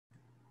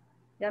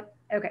Yep.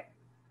 Okay.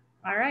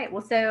 All right.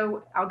 Well,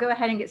 so I'll go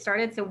ahead and get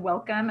started. So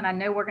welcome, and I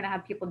know we're going to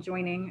have people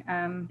joining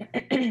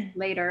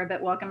later,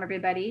 but welcome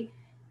everybody.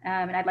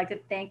 And I'd like to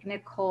thank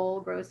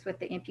Nicole Gross with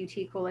the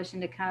Amputee Coalition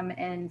to come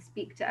and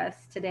speak to us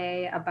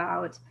today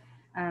about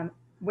um,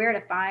 where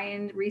to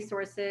find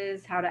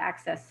resources, how to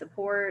access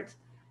support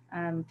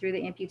through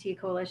the Amputee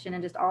Coalition,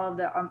 and just all of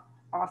the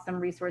awesome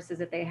resources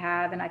that they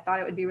have. And I thought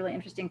it would be really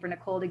interesting for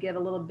Nicole to give a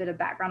little bit of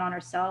background on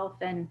herself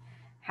and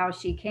how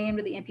she came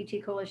to the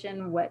Amputee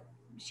Coalition, what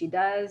she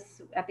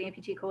does at the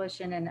Amputee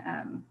Coalition, and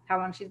how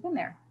long she's been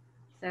there.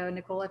 So,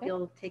 Nicole, if Sure.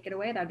 you'll take it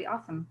away, that'd be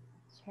awesome.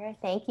 Sure.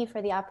 Thank you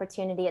for the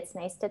opportunity. It's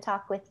nice to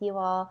talk with you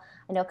all.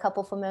 I know a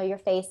couple familiar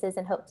faces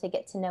and hope to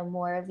get to know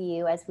more of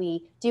you as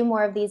we do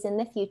more of these in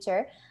the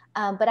future.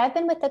 But I've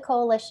been with the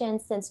coalition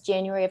since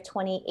January of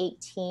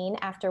 2018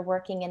 after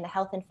working in the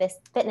health and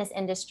fitness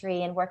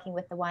industry and working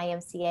with the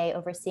YMCA,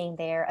 overseeing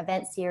their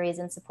event series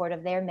in support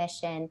of their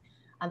mission.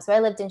 So I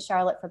lived in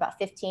Charlotte for about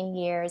 15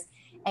 years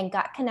and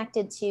got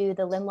connected to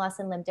the limb loss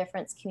and limb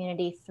difference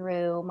community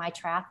through my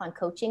triathlon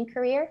coaching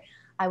career.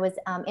 I was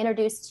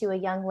introduced to a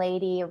young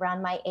lady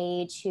around my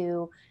age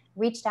who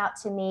reached out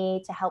to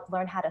me to help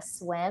learn how to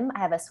swim. I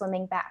have a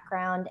swimming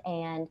background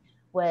and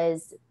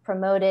was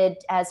promoted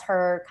as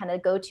her kind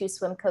of go-to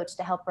swim coach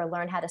to help her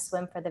learn how to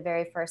swim for the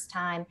very first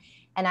time,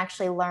 and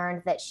actually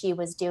learned that she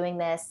was doing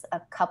this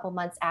a couple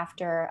months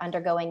after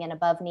undergoing an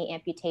above knee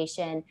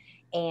amputation,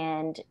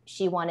 and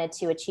she wanted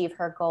to achieve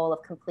her goal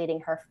of completing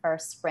her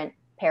first sprint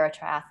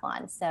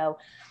paratriathlon. So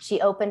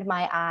she opened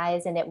my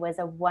eyes, and it was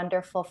a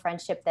wonderful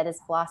friendship that has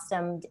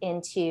blossomed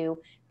into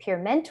peer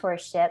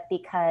mentorship,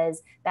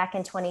 because back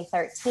in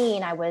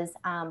 2013, I was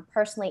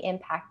personally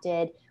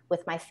impacted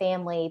with my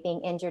family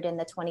being injured in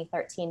the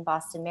 2013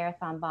 Boston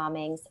Marathon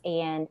bombings,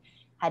 and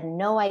had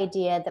no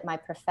idea that my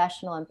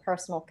professional and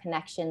personal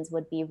connections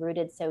would be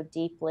rooted so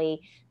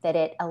deeply that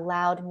it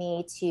allowed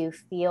me to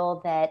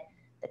feel that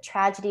the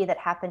tragedy that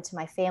happened to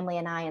my family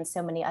and I and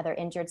so many other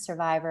injured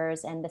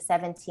survivors, and the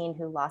 17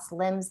 who lost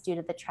limbs due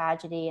to the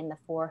tragedy and the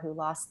 4 who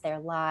lost their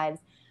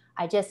lives,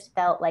 I just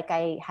felt like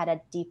I had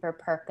a deeper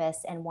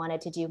purpose and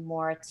wanted to do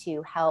more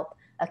to help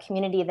a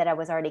community that I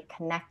was already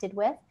connected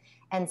with.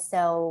 And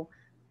so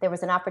there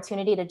was an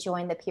opportunity to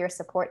join the peer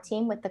support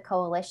team with the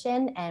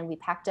coalition, and we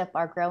packed up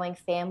our growing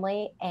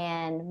family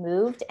and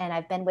moved. And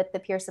I've been with the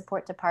peer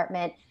support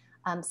department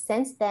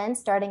since then,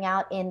 starting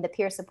out in the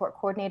peer support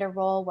coordinator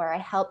role, where I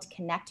helped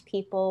connect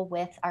people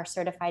with our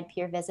certified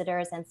peer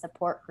visitors and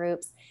support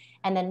groups,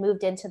 and then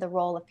moved into the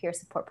role of peer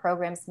support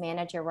programs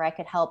manager, where I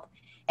could help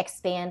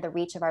expand the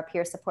reach of our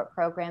peer support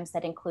programs.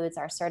 That includes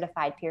our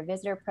certified peer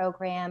visitor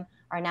program,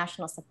 our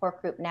national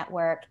support group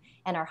network,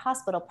 and our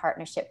hospital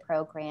partnership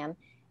program.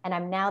 And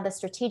I'm now the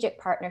strategic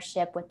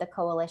partnership with the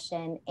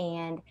coalition,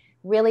 and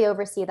really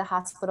oversee the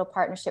hospital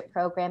partnership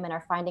program and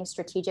are finding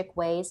strategic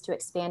ways to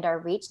expand our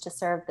reach to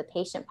serve the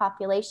patient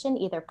population,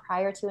 either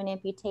prior to an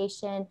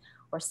amputation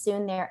or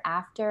soon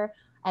thereafter,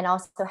 and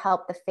also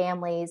help the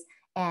families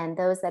and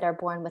those that are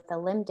born with a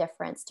limb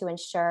difference to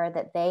ensure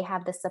that they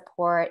have the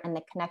support and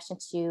the connection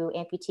to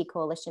Amputee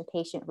Coalition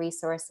patient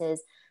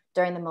resources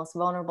during the most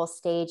vulnerable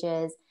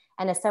stages.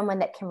 And as someone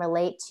that can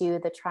relate to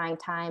the trying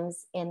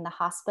times in the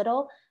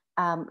hospital,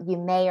 you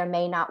may or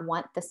may not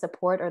want the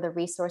support or the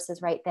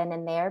resources right then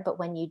and there, but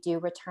when you do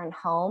return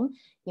home,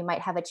 you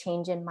might have a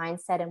change in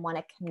mindset and want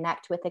to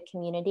connect with the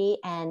community.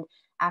 And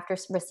after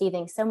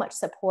receiving so much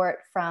support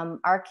from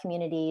our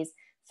communities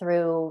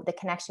through the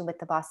connection with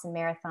the Boston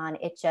Marathon,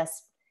 it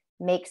just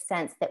makes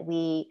sense that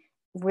we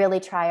really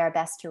try our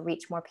best to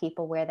reach more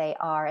people where they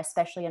are,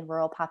 especially in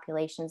rural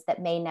populations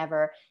that may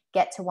never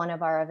get to one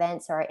of our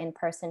events or our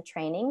in-person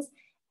trainings.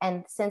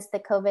 And since the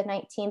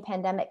COVID-19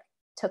 pandemic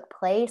took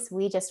place,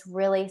 we just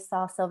really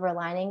saw silver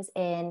linings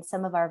in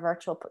some of our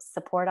virtual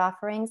support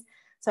offerings.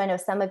 So I know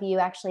some of you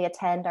actually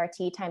attend our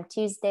Tea Time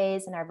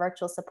Tuesdays and our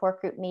virtual support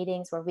group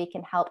meetings, where we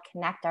can help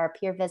connect our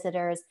peer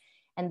visitors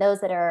and those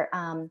that are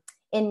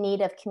in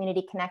need of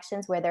community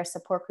connections where their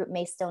support group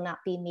may still not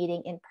be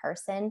meeting in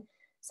person.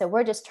 So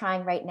we're just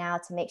trying right now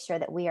to make sure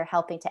that we are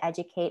helping to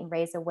educate and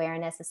raise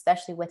awareness,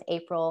 especially with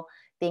April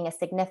being a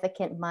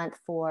significant month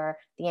for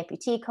the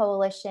Amputee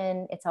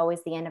Coalition. It's always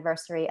the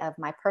anniversary of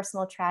my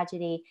personal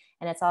tragedy,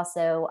 and it's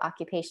also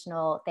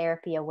Occupational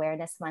Therapy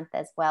Awareness Month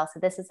as well. So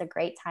this is a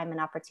great time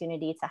and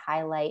opportunity to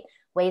highlight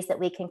ways that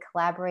we can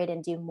collaborate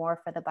and do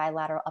more for the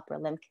bilateral upper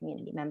limb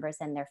community members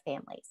and their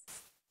families.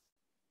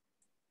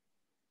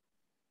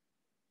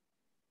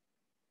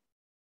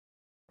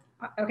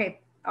 Okay,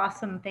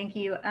 awesome. Thank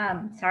you.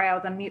 Sorry, I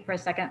was on mute for a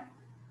second.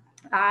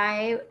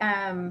 I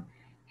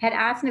had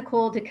asked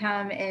Nicole to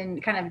come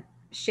and kind of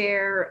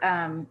share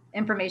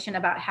information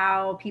about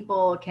how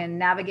people can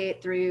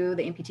navigate through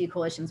the Amputee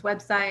Coalition's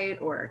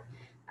website, or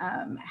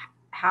um,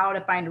 how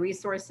to find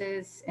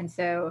resources. And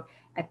so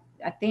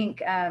I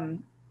think, I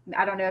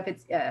don't know if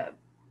it's,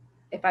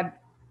 if I,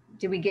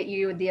 do we get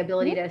you the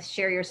ability to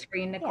share your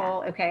screen, Yeah.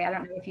 Nicole? Okay, I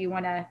don't know if you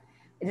want to,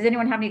 does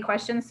anyone have any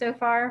questions so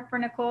far for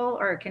Nicole,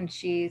 or can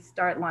she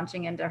start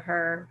launching into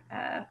her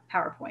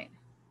PowerPoint?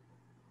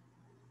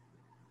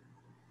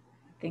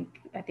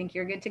 I think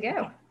you're good to go.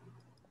 Okay.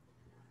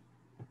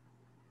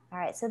 All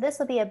right, so this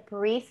will be a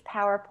brief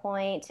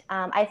PowerPoint.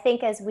 I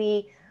think as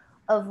we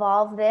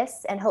evolve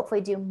this and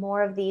hopefully do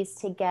more of these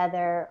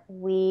together,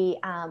 we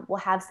will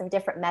have some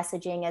different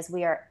messaging, as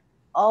we are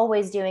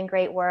always doing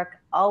great work,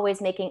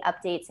 always making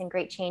updates and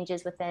great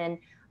changes within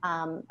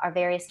our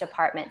various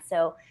departments.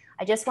 So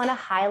I just want to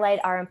highlight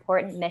our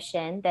important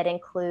mission that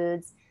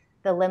includes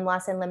the limb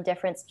loss and limb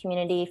difference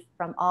community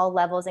from all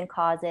levels and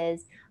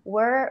causes.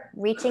 We're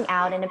reaching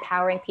out and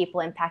empowering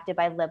people impacted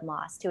by limb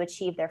loss to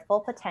achieve their full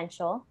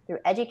potential through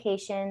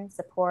education,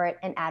 support,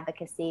 and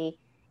advocacy,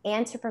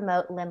 and to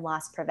promote limb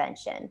loss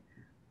prevention.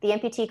 The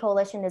Amputee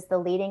Coalition is the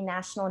leading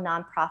national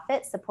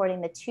nonprofit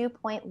supporting the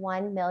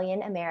 2.1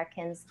 million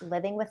Americans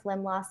living with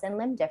limb loss and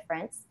limb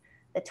difference,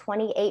 the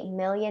 28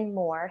 million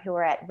more who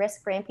are at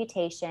risk for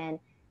amputation,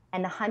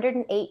 and the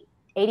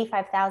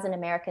 185,000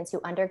 Americans who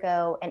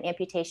undergo an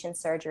amputation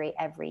surgery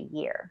every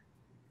year.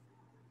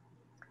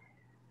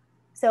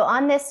 So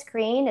on this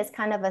screen is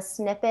kind of a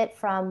snippet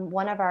from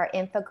one of our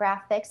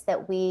infographics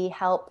that we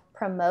help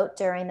promote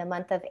during the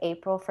month of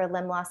April for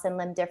Limb Loss and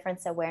Limb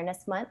Difference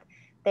Awareness Month.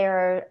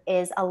 There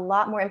is a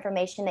lot more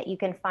information that you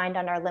can find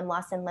on our Limb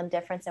Loss and Limb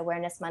Difference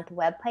Awareness Month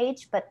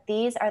webpage, but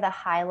these are the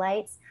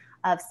highlights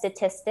of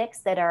statistics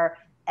that are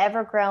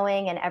ever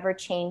growing and ever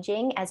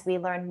changing as we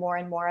learn more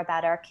and more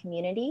about our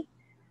community.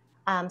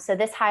 So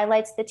this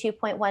highlights the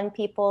 2.1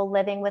 people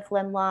living with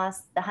limb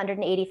loss, the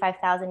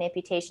 185,000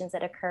 amputations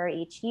that occur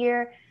each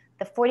year,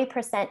 the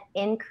 40%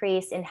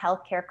 increase in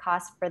healthcare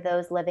costs for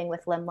those living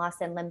with limb loss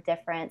and limb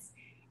difference.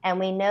 And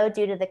we know,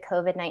 due to the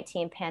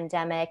COVID-19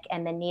 pandemic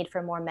and the need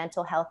for more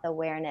mental health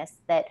awareness,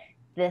 that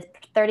the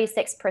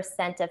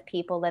 36% of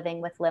people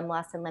living with limb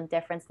loss and limb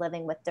difference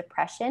living with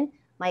depression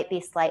might be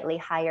slightly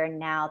higher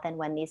now than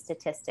when these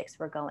statistics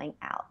were going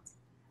out.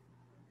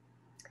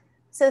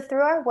 So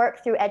through our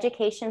work through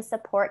education,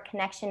 support,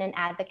 connection, and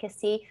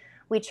advocacy,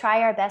 we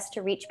try our best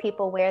to reach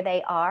people where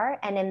they are.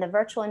 And in the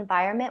virtual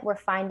environment, we're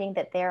finding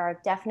that there are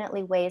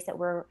definitely ways that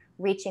we're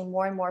reaching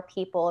more and more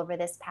people over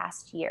this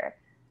past year.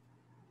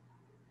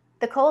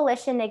 The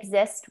coalition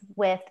exists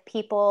with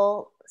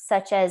people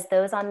such as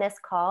those on this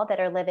call that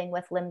are living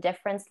with limb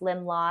difference,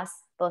 limb loss,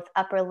 both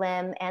upper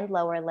limb and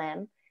lower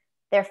limb.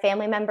 Their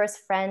family members,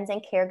 friends,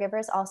 and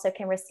caregivers also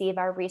can receive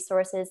our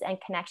resources and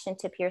connection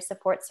to peer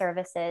support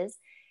services.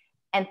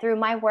 And through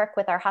my work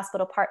with our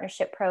hospital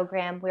partnership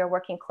program, we are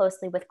working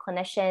closely with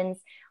clinicians,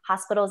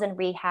 hospitals and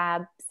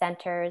rehab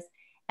centers,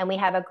 and we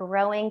have a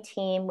growing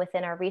team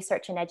within our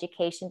research and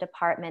education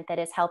department that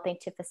is helping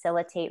to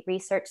facilitate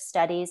research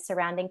studies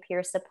surrounding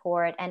peer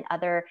support and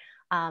other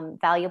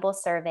valuable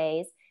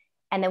surveys.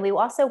 And then we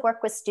also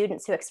work with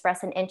students who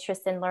express an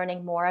interest in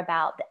learning more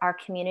about our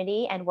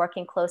community and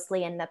working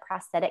closely in the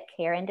prosthetic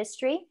care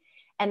industry,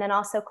 and then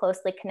also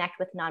closely connect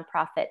with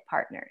nonprofit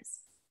partners.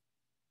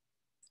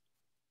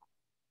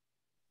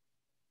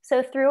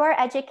 So through our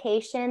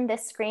education,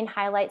 this screen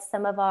highlights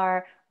some of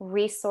our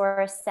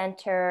resource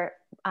center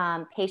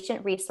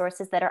patient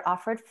resources that are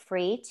offered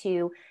free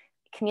to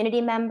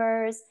community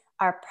members,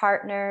 our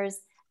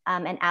partners,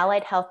 and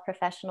allied health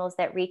professionals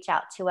that reach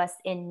out to us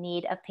in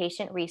need of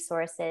patient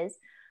resources.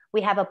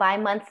 We have a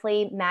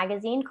bi-monthly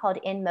magazine called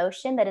In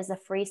Motion that is a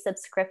free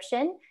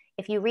subscription.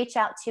 If you reach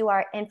out to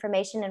our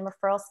information and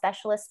referral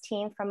specialist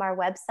team from our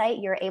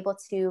website, you're able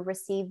to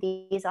receive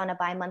these on a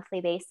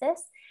bi-monthly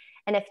basis.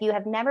 And if you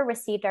have never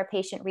received our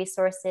patient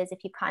resources,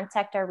 if you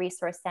contact our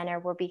resource center,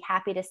 we'll be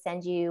happy to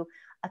send you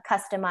a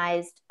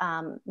customized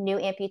new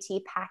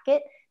amputee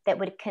packet that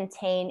would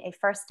contain a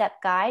first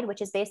step guide,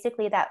 which is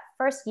basically that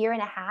first year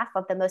and a half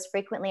of the most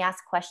frequently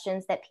asked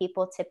questions that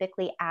people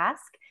typically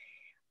ask.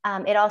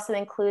 It also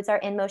includes our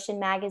In Motion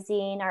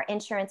magazine, our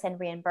insurance and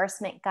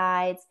reimbursement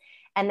guides,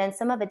 and then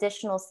some of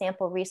additional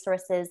sample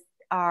resources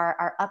are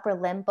our upper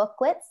limb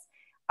booklets,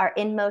 our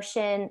In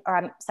Motion, or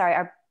I'm sorry,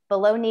 our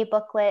below knee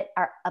booklet,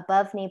 our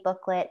above knee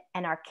booklet,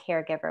 and our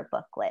caregiver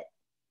booklet.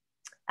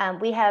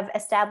 We have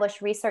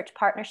established research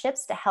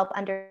partnerships to help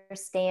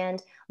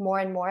understand more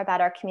and more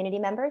about our community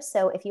members.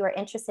 So if you are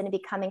interested in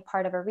becoming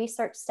part of a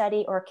research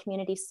study or a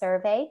community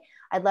survey,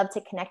 I'd love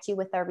to connect you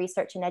with our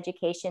research and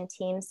education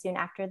team soon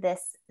after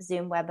this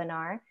Zoom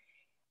webinar.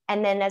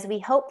 And then as we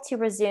hope to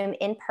resume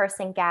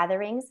in-person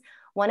gatherings,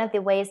 one of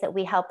the ways that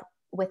we help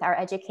with our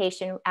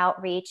education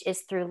outreach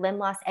is through Limb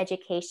Loss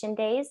Education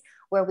Days,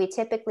 where we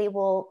typically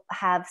will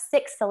have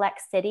 6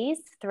 select cities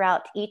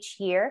throughout each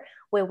year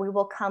where we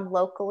will come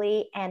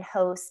locally and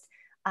host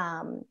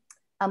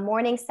a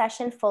morning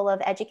session full of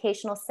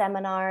educational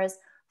seminars,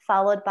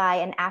 followed by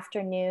an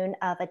afternoon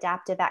of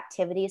adaptive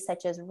activities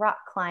such as rock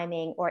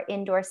climbing or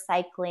indoor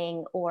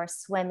cycling or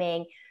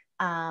swimming,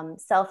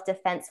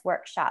 self-defense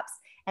workshops.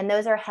 And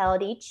those are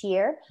held each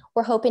year.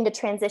 We're hoping to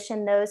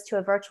transition those to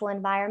a virtual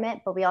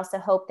environment, but we also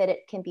hope that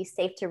it can be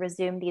safe to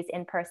resume these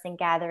in-person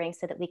gatherings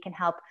so that we can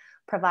help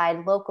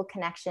provide local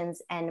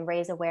connections and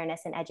raise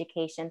awareness and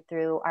education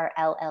through our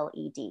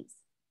LLEDs.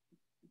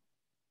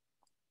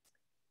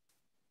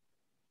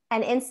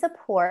 And in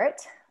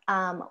support,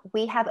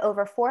 We have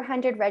over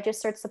 400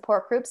 registered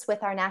support groups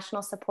with our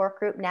national support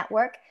group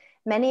network,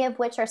 many of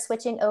which are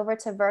switching over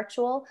to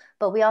virtual,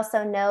 but we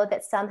also know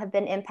that some have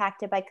been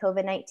impacted by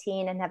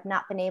COVID-19 and have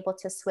not been able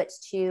to switch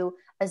to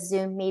a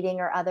Zoom meeting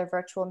or other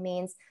virtual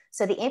means.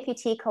 So the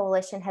Amputee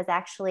Coalition has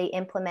actually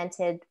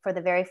implemented for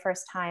the very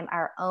first time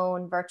our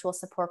own virtual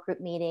support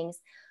group meetings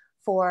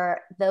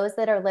for those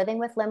that are living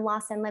with limb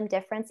loss and limb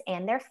difference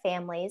and their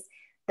families.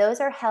 Those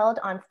are held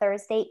on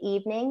Thursday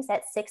evenings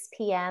at 6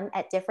 p.m.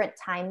 at different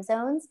time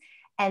zones.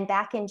 And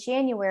back in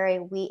January,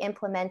 we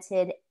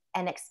implemented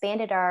and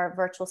expanded our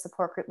virtual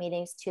support group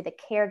meetings to the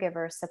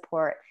caregiver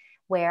support,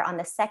 where on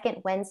the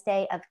second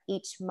Wednesday of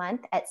each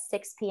month at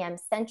 6 p.m.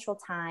 Central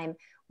Time,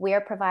 we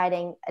are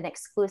providing an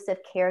exclusive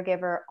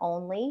caregiver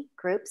only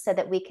group so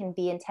that we can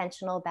be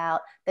intentional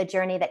about the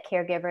journey that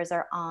caregivers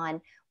are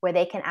on, where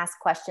they can ask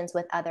questions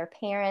with other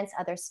parents,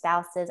 other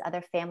spouses,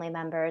 other family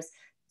members,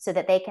 so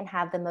that they can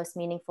have the most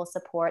meaningful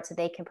support, so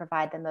they can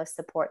provide the most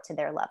support to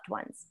their loved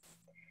ones.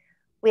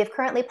 We have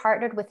currently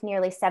partnered with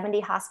nearly 70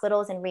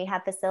 hospitals and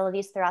rehab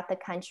facilities throughout the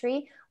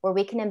country, where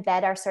we can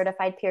embed our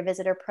certified peer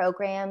visitor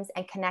programs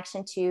and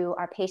connection to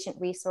our patient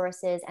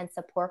resources and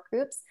support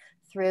groups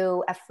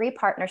through a free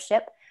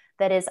partnership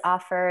that is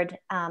offered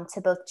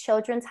to both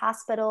children's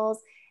hospitals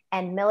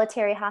and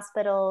military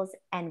hospitals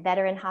and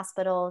veteran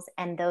hospitals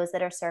and those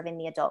that are serving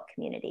the adult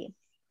community.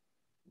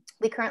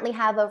 We currently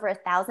have over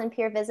 1,000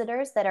 peer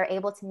visitors that are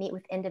able to meet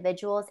with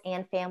individuals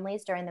and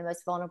families during the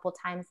most vulnerable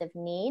times of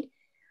need.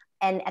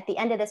 And at the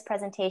end of this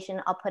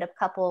presentation, I'll put a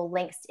couple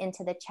links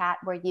into the chat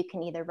where you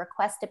can either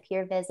request a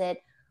peer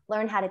visit,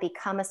 learn how to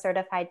become a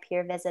certified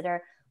peer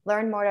visitor,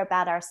 learn more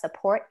about our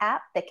support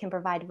app that can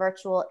provide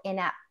virtual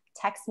in-app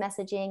text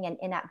messaging and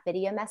in-app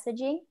video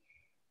messaging,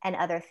 and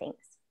other things.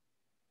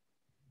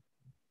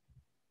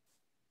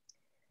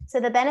 So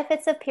the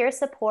benefits of peer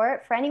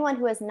support for anyone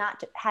who has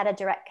not had a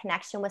direct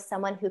connection with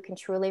someone who can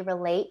truly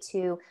relate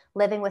to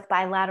living with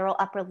bilateral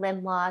upper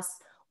limb loss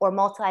or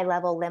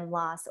multi-level limb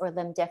loss or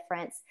limb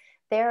difference,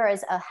 there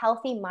is a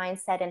healthy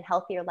mindset and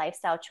healthier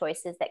lifestyle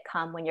choices that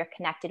come when you're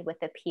connected with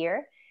a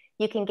peer.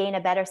 You can gain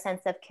a better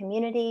sense of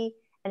community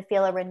and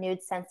feel a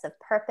renewed sense of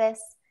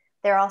purpose.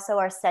 There also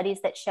are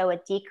studies that show a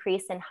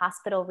decrease in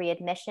hospital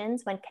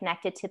readmissions when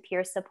connected to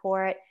peer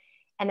support.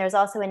 And there's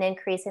also an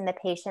increase in the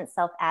patient's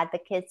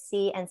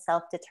self-advocacy and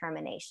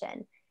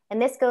self-determination.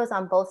 And this goes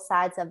on both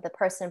sides of the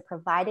person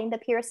providing the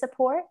peer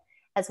support,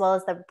 as well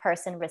as the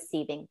person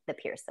receiving the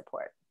peer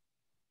support.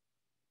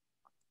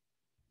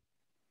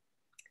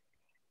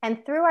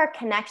 And through our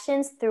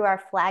connections, through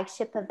our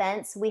flagship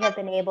events, we have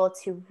been able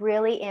to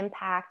really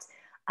impact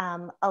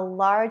a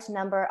large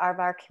number of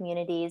our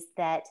communities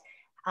that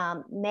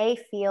may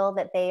feel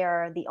that they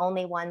are the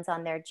only ones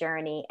on their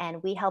journey.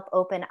 And we help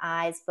open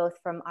eyes both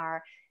from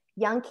our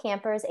young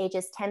campers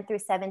ages 10 through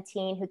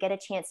 17 who get a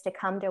chance to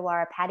come to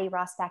our Patty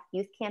Rosbach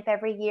Youth Camp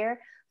every year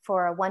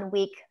for a 1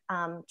 week,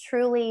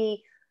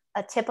 truly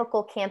a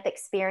typical camp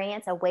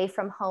experience away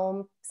from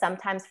home,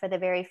 sometimes for the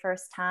very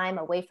first time,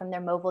 away from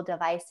their mobile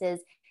devices,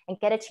 and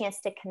get a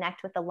chance to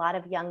connect with a lot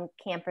of young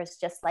campers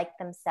just like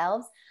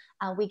themselves.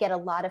 We get a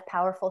lot of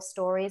powerful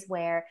stories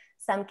where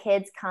some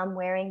kids come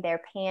wearing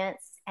their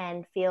pants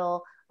and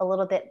feel a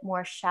little bit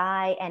more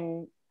shy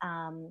and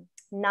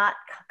not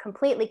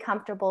completely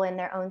comfortable in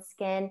their own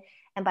skin.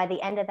 And by the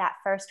end of that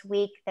first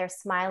week, they're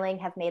smiling,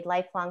 have made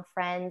lifelong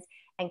friends,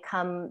 and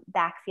come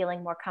back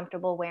feeling more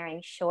comfortable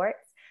wearing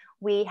shorts.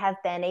 We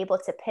have been able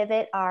to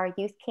pivot our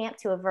youth camp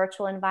to a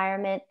virtual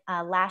environment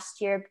last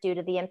year due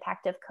to the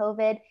impact of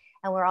COVID.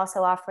 And we're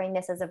also offering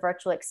this as a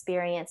virtual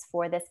experience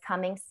for this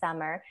coming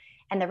summer.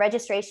 And the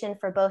registration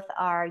for both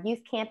our youth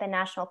camp and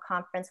national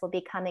conference will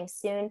be coming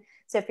soon.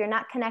 So if you're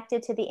not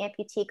connected to the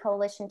Amputee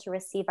Coalition to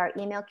receive our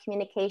email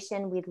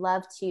communication, we'd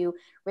love to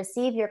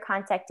receive your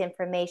contact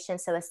information.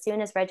 So as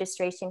soon as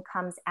registration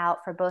comes out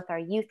for both our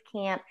youth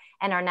camp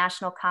and our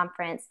national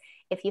conference,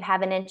 if you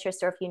have an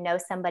interest or if you know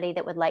somebody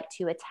that would like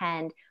to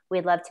attend,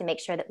 we'd love to make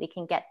sure that we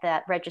can get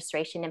the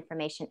registration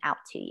information out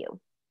to you.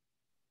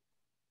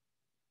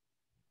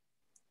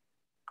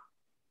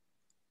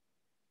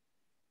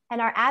 And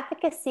our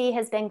advocacy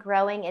has been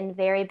growing in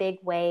very big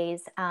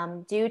ways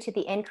due to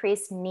the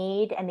increased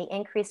need and the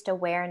increased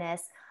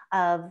awareness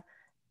of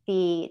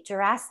the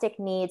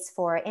drastic needs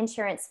for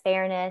insurance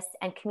fairness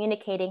and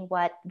communicating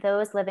what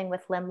those living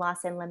with limb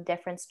loss and limb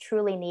difference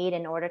truly need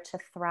in order to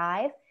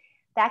thrive.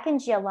 Back in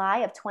July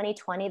of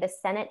 2020, the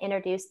Senate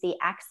introduced the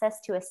Access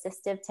to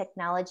Assistive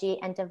Technology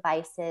and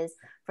Devices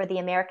for the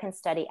American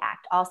Study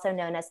Act, also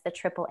known as the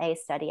AAA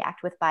Study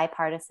Act, with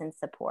bipartisan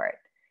support.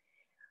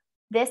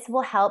 This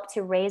will help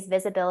to raise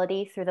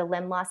visibility through the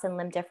Limb Loss and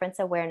Limb Difference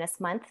Awareness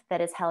Month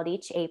that is held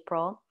each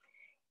April.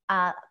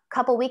 A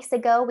couple weeks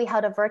ago, we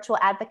held a virtual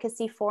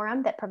advocacy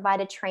forum that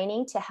provided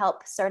training to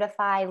help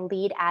certify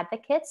lead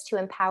advocates to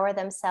empower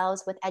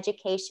themselves with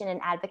education and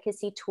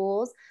advocacy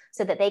tools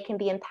so that they can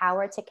be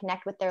empowered to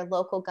connect with their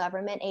local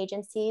government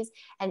agencies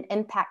and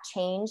impact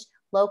change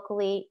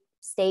locally,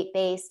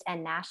 state-based,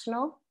 and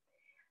national.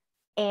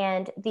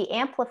 And the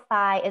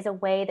Amplify is a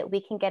way that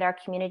we can get our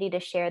community to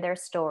share their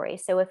story.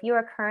 So if you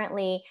are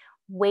currently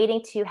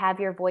waiting to have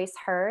your voice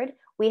heard,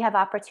 we have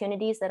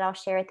opportunities that I'll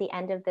share at the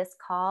end of this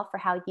call for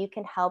how you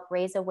can help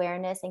raise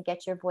awareness and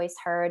get your voice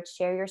heard,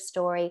 share your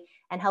story,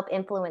 and help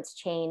influence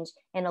change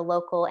in a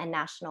local and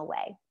national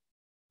way.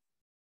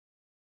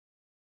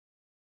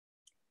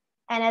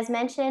 And as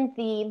mentioned,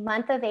 the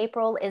month of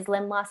April is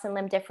Limb Loss and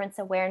Limb Difference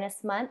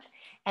Awareness Month.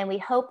 And we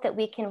hope that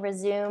we can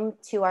resume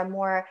to our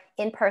more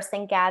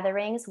in-person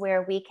gatherings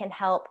where we can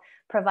help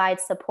provide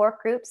support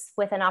groups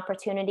with an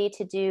opportunity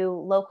to do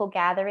local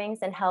gatherings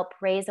and help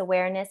raise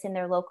awareness in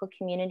their local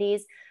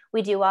communities.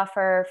 We do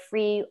offer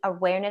free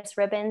awareness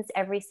ribbons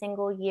every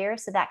single year.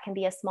 So that can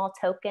be a small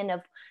token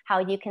of how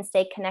you can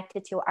stay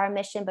connected to our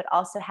mission, but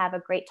also have a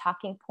great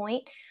talking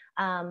point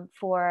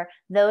for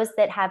those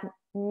that have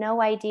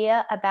no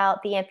idea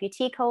about the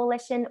Amputee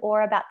Coalition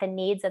or about the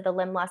needs of the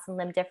Limb Loss and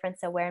Limb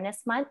Difference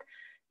Awareness Month.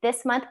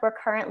 This month, we're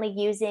currently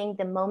using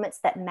the moments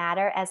that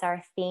matter as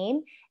our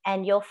theme,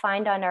 and you'll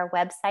find on our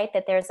website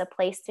that there's a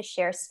place to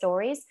share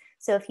stories.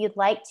 So if you'd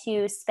like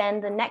to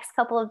spend the next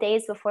couple of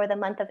days before the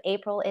month of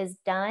April is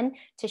done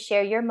to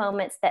share your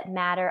moments that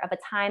matter of a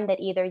time that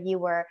either you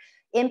were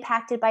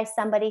impacted by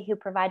somebody who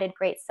provided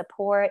great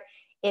support,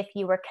 if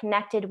you were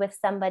connected with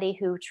somebody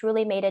who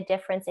truly made a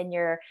difference in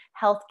your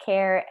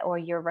healthcare or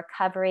your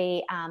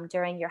recovery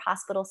during your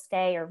hospital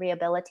stay or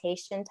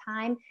rehabilitation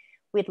time,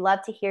 we'd love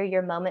to hear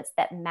your moments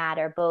that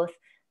matter, both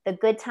the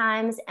good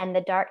times and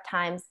the dark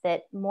times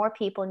that more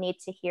people need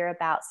to hear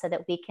about so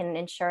that we can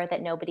ensure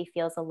that nobody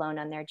feels alone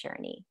on their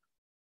journey.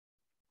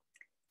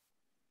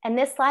 And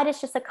this slide is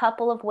just a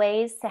couple of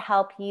ways to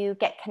help you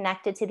get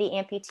connected to the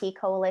Amputee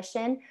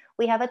Coalition.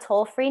 We have a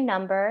toll-free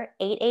number,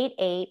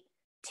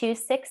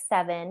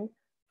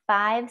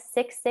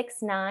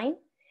 888-267-5669.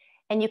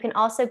 And you can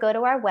also go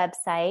to our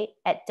website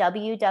at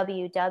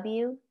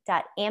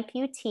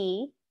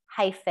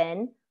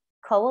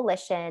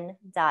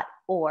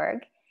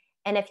www.amputee-coalition.org.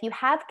 And if you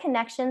have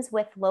connections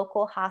with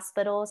local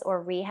hospitals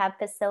or rehab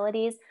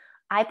facilities,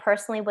 I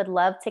personally would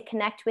love to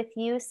connect with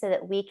you so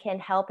that we can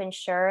help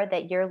ensure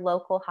that your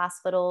local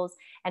hospitals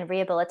and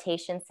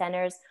rehabilitation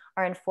centers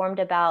are informed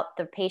about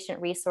the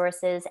patient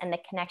resources and the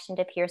connection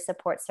to peer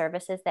support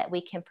services that we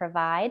can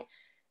provide.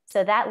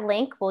 So that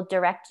link will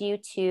direct you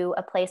to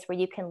a place where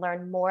you can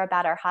learn more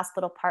about our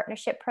hospital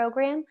partnership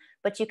program,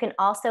 but you can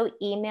also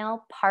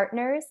email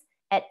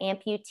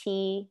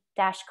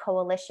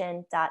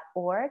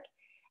partners@amputee-coalition.org.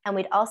 And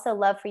we'd also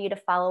love for you to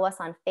follow us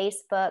on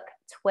Facebook,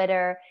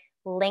 Twitter,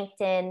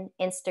 LinkedIn,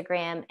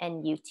 Instagram,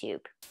 and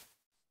YouTube.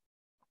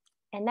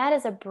 And that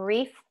is a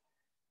brief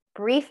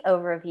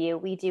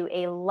overview. We do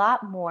a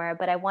lot more,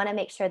 but I want to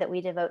make sure that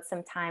we devote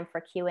some time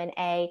for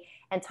Q&A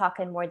and talk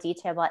in more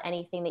detail about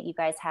anything that you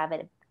guys have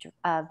a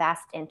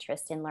vast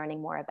interest in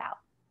learning more about.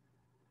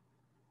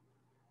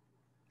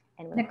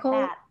 And with Nicole,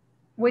 that,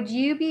 would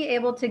you be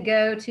able to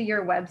go to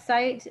your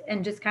website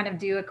and just kind of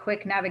do a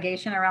quick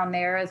navigation around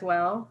there as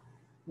well?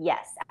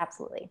 Yes,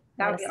 absolutely.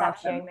 That I'm would going to be stop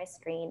awesome. sharing my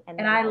screen.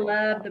 And I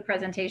love the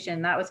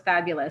presentation. That was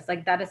fabulous.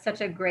 Like that is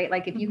such a great,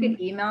 like if you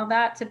could email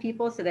that to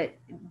people so that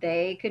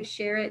they could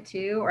share it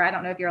too, or I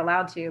don't know if you're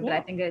allowed to, but I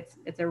think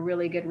it's a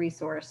really good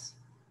resource.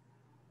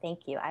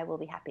 Thank you. I will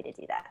be happy to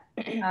do that.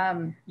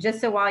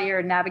 Just so while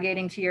you're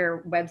navigating to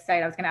your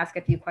website, I was going to ask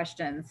a few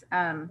questions.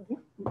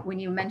 When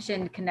you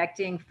mentioned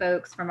connecting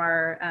folks from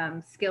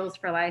our Skills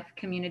for Life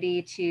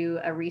community to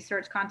a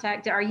research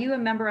contact, are you a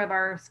member of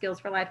our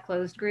Skills for Life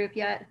closed group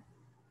yet?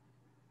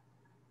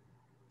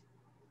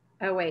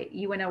 Oh wait,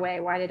 you went away.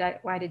 Why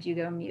did you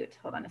go mute?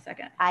 Hold on a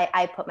second.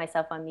 I put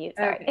myself on mute,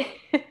 sorry.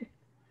 Okay.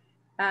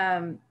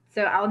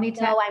 So I'll need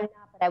to. No, I'm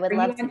not, but I would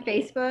love to. Are you on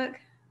Facebook?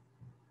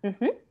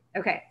 Mm-hmm.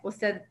 Okay, well,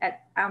 so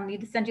I'll need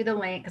to send you the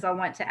link because I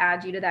want to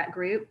add you to that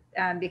group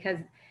because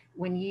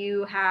when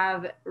you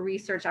have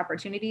research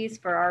opportunities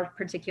for our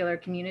particular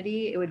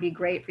community, it would be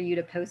great for you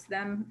to post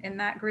them in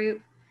that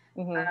group.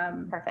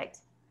 Perfect.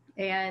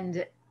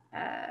 And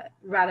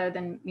rather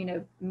than,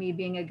 me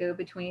being a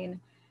go-between.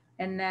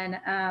 And then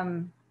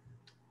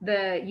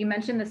you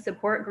mentioned the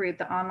support group,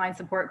 the online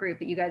support group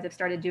that you guys have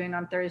started doing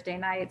on Thursday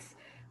nights.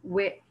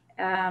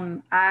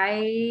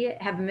 I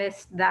have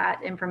missed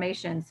that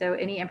information. So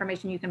any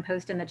information you can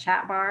post in the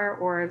chat bar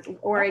or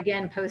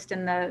again, post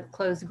in the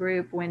closed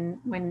group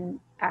when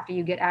after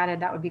you get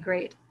added, that would be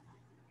great.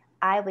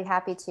 I'd be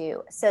happy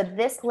to. So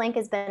this link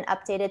has been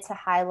updated to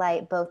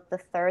highlight both the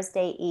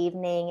Thursday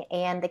evening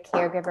and the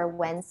Caregiver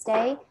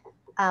Wednesday.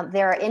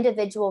 There are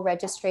individual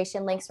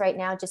registration links right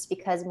now, just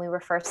because when we were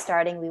first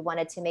starting, we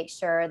wanted to make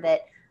sure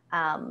that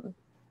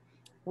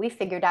we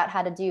figured out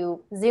how to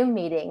do Zoom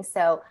meetings.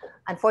 So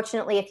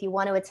unfortunately, if you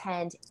want to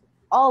attend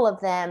all of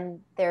them,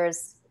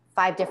 there's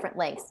 5 different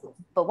links.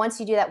 But once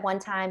you do that one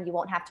time, you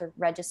won't have to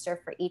register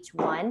for each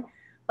one.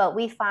 But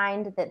we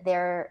find that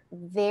they're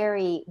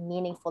very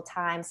meaningful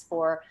times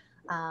for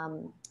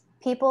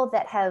people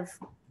that have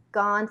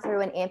gone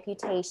through an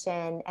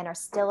amputation and are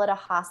still at a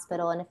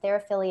hospital. And if they're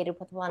affiliated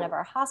with one of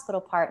our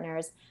hospital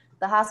partners,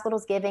 the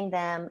hospital's giving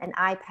them an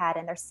iPad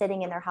and they're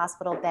sitting in their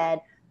hospital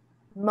bed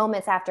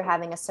moments after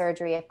having a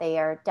surgery, if they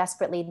are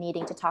desperately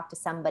needing to talk to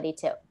somebody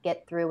to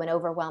get through an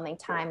overwhelming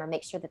time or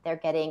make sure that they're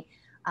getting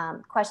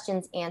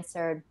questions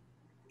answered.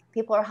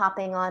 People are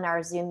hopping on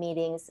our Zoom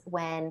meetings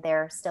when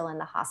they're still in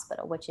the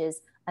hospital, which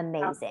is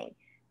amazing.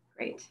 Oh,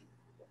 great.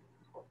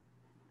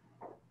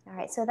 All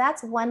right, so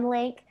that's one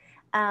link.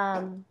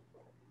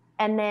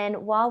 And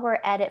then while we're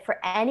at it, for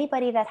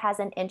anybody that has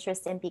an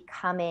interest in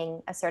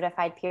becoming a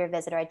certified peer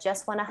visitor, I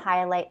just want to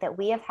highlight that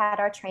we have had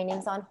our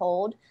trainings on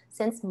hold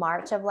since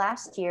March of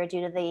last year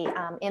due to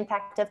the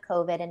impact of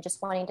COVID and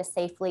just wanting to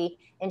safely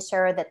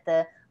ensure that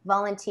the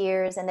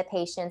volunteers and the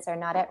patients are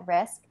not at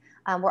risk.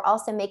 We're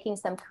also making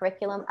some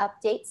curriculum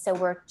updates. So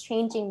we're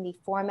changing the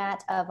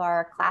format of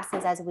our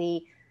classes as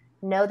we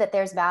know that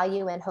there's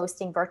value in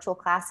hosting virtual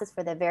classes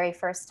for the very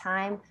first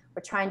time.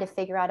 We're trying to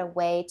figure out a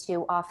way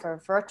to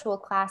offer virtual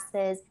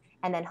classes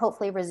and then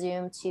hopefully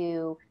resume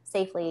to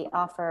safely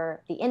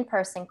offer the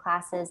in-person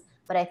classes.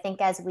 But I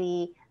think as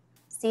we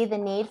see the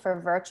need for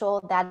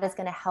virtual, that is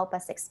going to help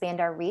us expand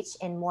our reach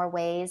in more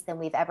ways than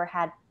we've ever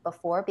had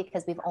before,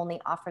 because we've only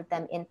offered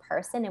them in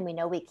person and we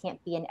know we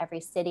can't be in every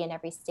city and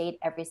every state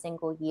every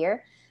single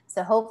year.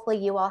 So hopefully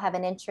you all have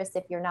an interest,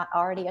 if you're not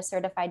already a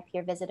certified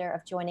peer visitor,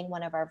 of joining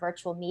one of our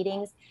virtual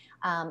meetings.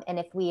 And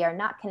if we are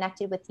not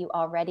connected with you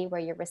already where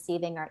you're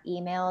receiving our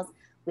emails,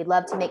 we'd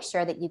love to make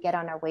sure that you get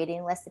on our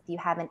waiting list if you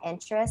have an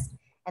interest.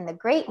 And the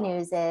great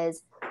news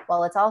is,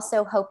 while it's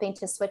also hoping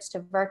to switch to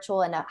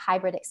virtual and a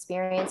hybrid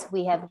experience,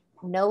 we're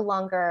no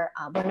longer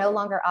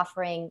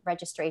offering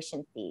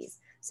registration fees.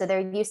 So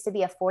there used to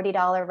be a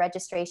 $40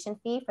 registration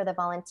fee for the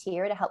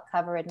volunteer to help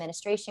cover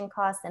administration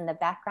costs and the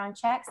background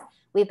checks.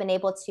 We've been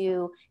able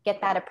to get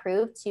that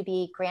approved to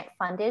be grant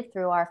funded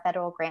through our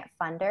federal grant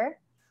funder.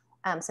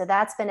 So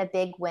that's been a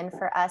big win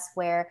for us,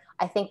 where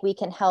I think we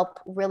can help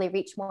really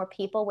reach more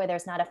people where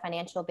there's not a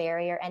financial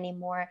barrier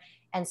anymore.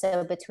 And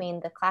so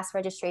between the class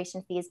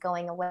registration fees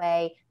going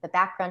away, the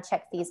background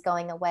check fees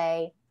going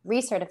away,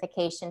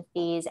 recertification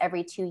fees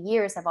every 2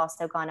 years have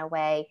also gone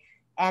away,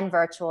 and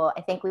virtual,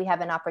 I think we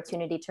have an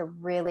opportunity to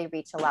really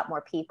reach a lot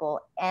more people,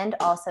 and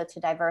also to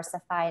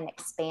diversify and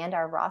expand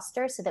our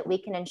roster so that we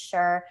can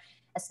ensure,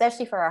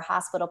 especially for our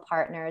hospital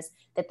partners,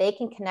 that they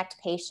can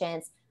connect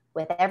patients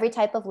with every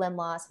type of limb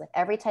loss, with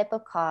every type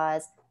of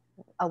cause,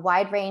 a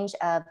wide range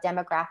of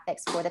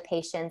demographics for the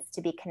patients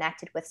to be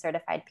connected with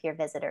certified peer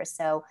visitors.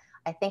 So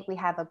I think we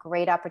have a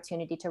great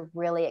opportunity to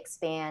really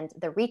expand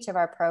the reach of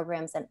our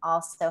programs and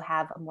also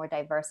have a more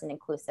diverse and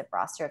inclusive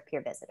roster of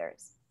peer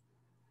visitors.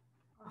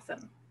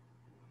 Awesome.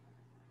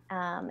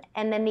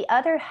 And then the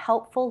other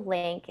helpful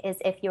link is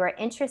if you are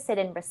interested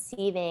in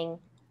receiving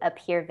a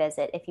peer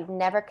visit, if you've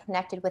never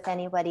connected with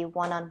anybody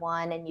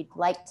one-on-one and you'd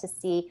like to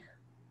see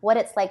what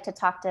it's like to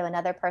talk to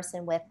another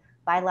person with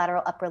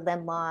bilateral upper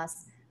limb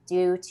loss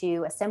due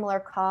to a similar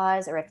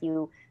cause, or if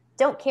you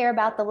don't care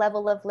about the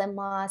level of limb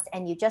loss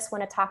and you just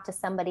want to talk to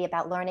somebody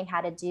about learning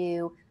how to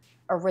do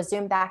or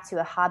resume back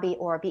to a hobby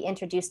or be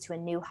introduced to a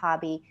new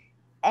hobby,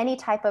 any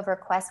type of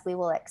request we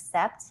will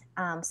accept,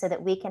 so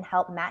that we can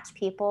help match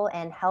people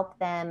and help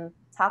them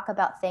talk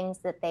about things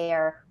that they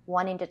are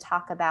wanting to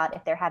talk about.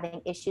 If they're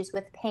having issues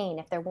with pain,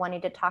 if they're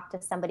wanting to talk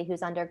to somebody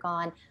who's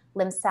undergone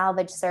limb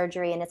salvage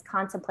surgery and is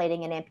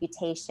contemplating an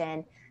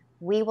amputation,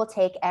 we will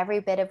take every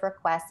bit of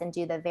request and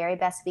do the very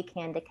best we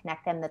can to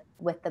connect them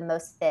with the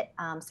most fit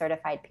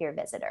certified peer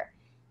visitor.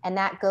 And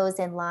that goes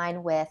in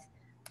line with,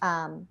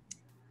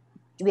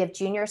 we have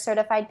junior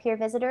certified peer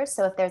visitors.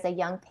 So if there's a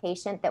young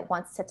patient that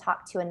wants to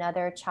talk to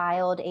another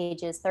child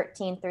ages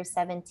 13 through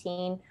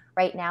 17,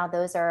 right now,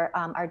 those are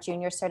our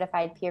junior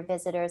certified peer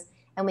visitors.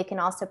 And we can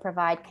also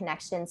provide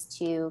connections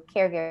to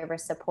caregiver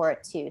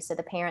support too. So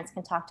the parents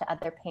can talk to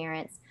other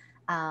parents,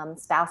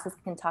 spouses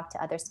can talk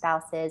to other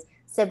spouses,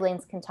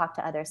 siblings can talk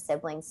to other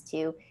siblings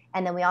too.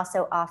 And then we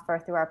also offer,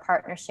 through our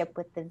partnership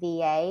with the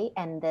VA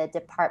and the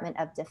Department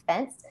of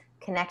Defense,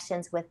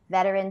 connections with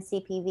veteran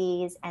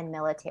CPVs and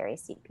military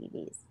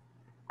CPVs.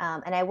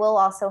 And I will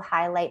also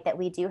highlight that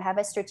we do have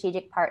a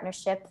strategic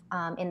partnership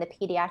in the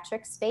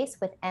pediatric space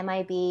with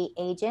MIB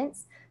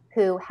agents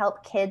who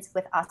help kids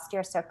with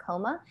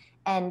osteosarcoma,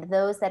 and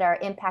those that are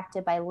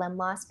impacted by limb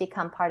loss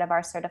become part of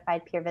our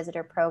certified peer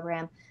visitor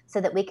program so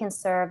that we can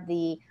serve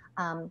the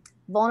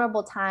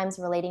vulnerable times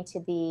relating to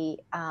the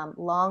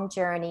long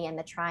journey and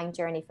the trying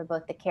journey for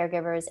both the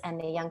caregivers and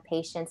the young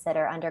patients that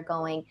are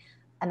undergoing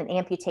an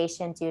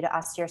amputation due to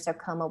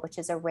osteosarcoma, which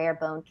is a rare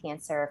bone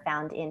cancer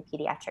found in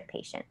pediatric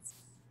patients.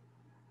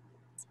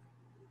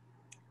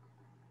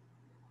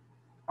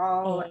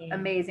 All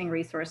amazing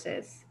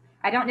resources.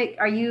 I don't know,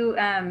 are you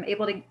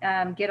able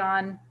to get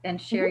on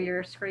and share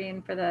your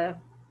screen for the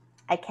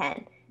I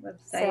can. website?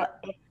 So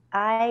if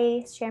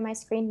I share my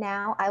screen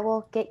now, I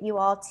will get you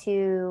all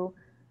to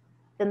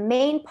the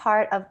main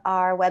part of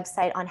our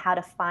website on how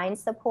to find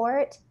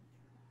support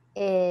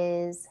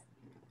is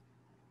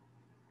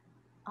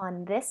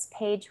on this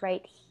page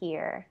right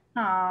here.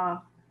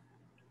 Aww.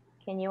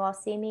 Can you all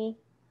see me?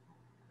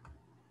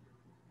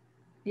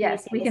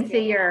 Yes, we can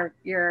see your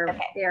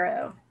okay.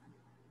 arrow.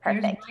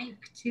 Perfect. There's Mike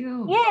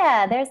too.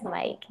 Yeah, there's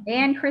Mike.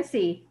 And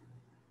Chrissy.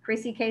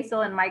 Chrissy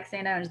Casel and Mike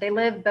St. Onge. They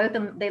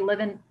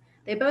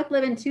both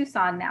live in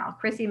Tucson now.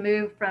 Chrissy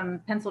moved from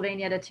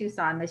Pennsylvania to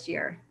Tucson this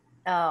year.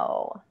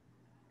 Oh,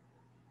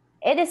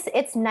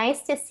 it's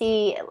nice to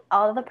see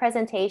all the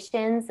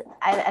presentations.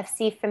 I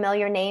see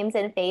familiar names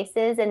and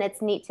faces, and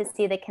it's neat to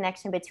see the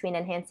connection between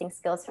Enhancing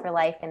Skills for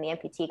Life and the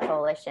Amputee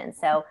Coalition.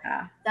 So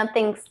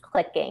something's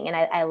clicking, and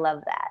I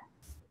love that.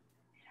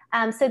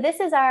 So this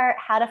is our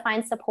how to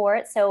find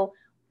support. So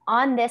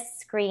on this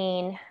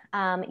screen,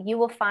 you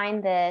will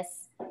find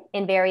this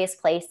in various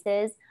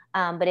places.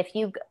 But if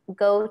you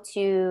go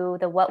to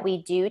the What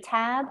We Do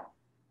tab,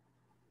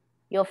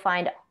 you'll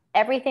find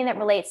everything that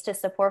relates to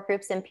support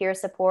groups and peer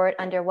support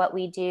under What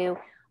We Do.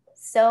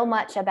 So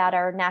much about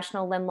our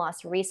National Limb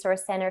Loss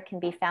Resource Center can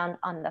be found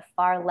on the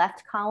far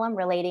left column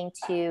relating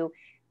to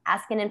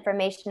Ask an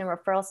Information and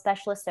Referral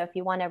Specialist. So if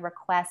you want to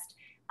request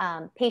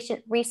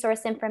patient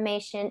resource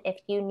information, if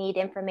you need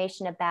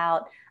information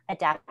about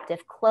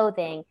adaptive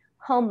clothing,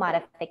 home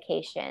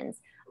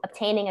modifications,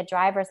 obtaining a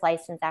driver's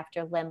license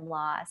after limb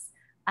loss,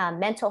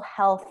 mental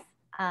health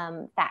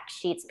fact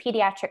sheets,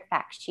 pediatric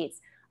fact sheets.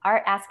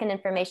 Our Ask an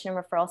Information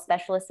and Referral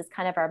Specialist is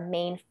kind of our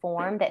main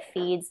form that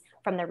feeds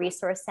from the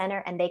Resource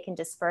Center, and they can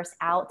disperse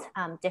out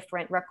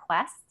different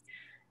requests.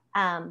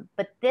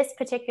 But this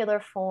particular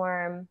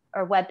form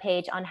or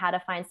webpage on how to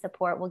find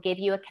support will give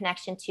you a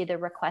connection to the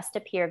Request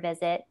a Peer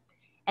Visit.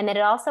 And then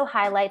it also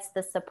highlights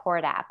the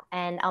support app.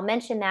 And I'll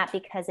mention that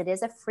because it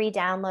is a free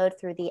download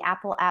through the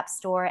Apple App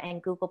Store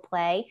and Google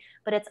Play,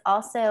 but it's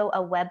also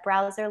a web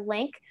browser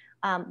link,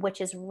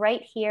 which is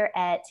right here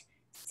at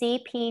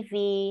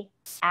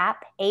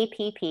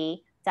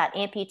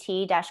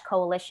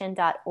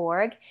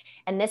cpvapp.amputee-coalition.org.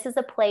 And this is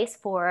a place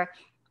for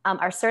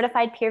our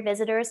certified peer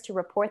visitors to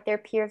report their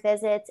peer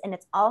visits. And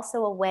it's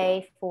also a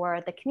way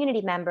for the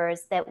community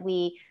members that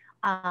we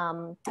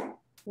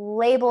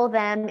label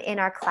them in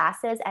our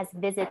classes as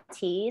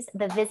visitees.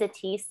 The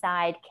visitee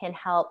side can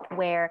help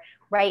where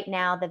right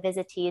now the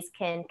visitees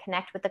can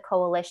connect with the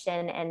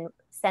coalition and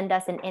send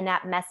us an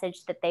in-app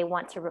message that they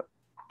want to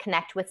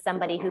connect with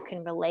somebody who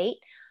can relate.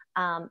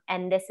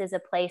 And this is a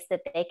place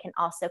that they can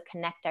also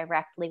connect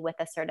directly with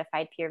a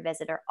certified peer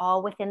visitor,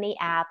 all within the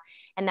app.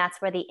 And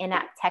that's where the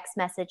in-app text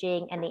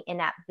messaging and the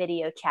in-app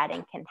video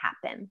chatting can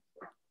happen.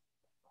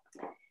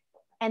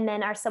 And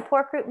then our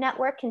support group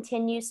network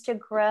continues to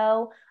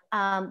grow.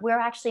 We're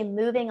actually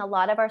moving a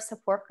lot of our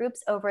support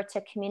groups over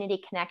to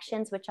Community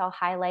Connections, which I'll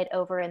highlight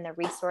over in the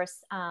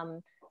Resource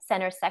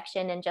Center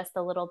section in just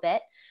a little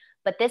bit.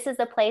 But this is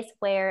a place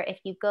where if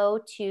you go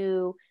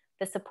to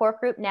the support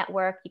group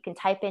network, you can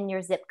type in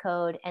your zip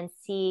code and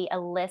see a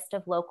list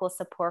of local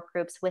support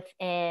groups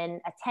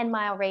within a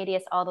 10-mile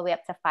radius all the way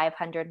up to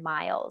 500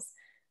 miles.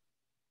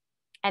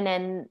 And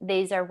then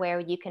these are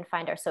where you can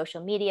find our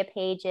social media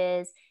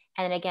pages.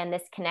 And again,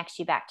 this connects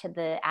you back to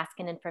the Ask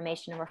an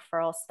Information and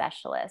Referral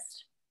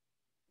Specialist.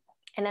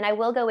 And then I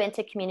will go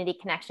into Community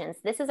Connections.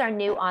 This is our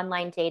new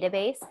online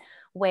database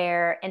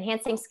where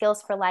Enhancing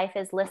Skills for Life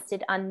is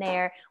listed on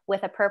there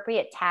with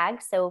appropriate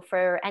tags. So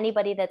for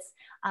anybody that's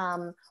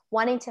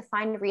wanting to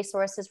find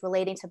resources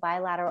relating to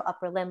bilateral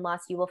upper limb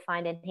loss, you will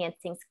find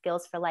Enhancing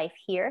Skills for Life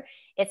here.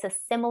 It's a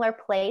similar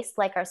place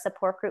like our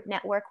support group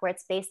network where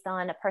it's based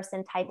on a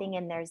person typing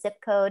in their zip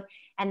code,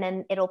 and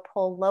then it'll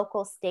pull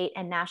local, state,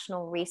 and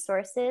national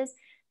resources.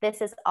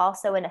 This is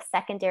also in a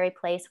secondary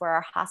place where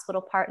our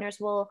hospital partners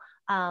will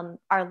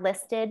are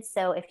listed.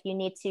 So if you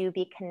need to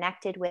be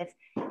connected with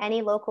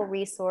any local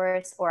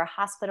resource or a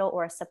hospital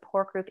or a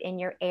support group in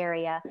your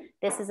area,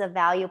 this is a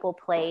valuable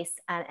place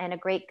and a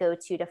great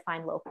go-to to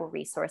find local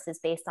resources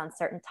based on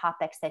certain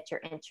topics that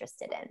you're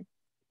interested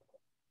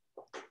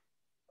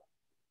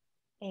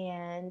in.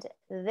 And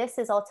this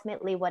is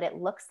ultimately what it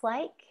looks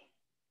like.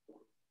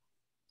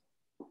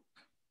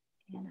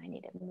 And I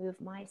need to move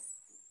my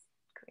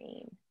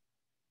screen.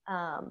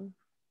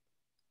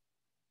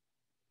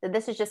 So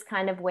this is just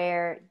kind of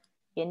where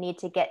you need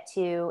to get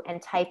to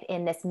and type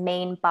in this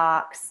main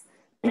box.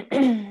 Let's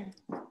see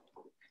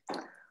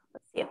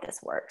if this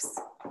works.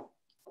 I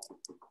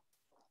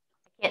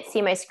can't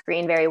see my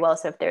screen very well,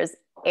 so if there's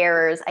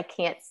errors, I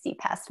can't see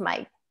past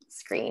my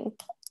screen.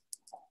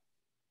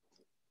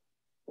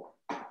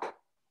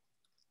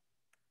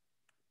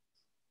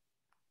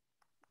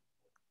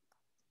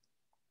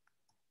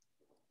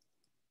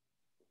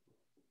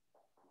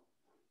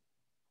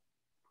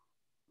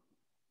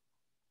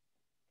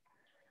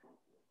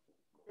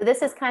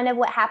 This is kind of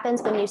what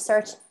happens when you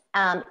search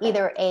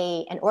either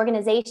an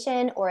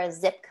organization or a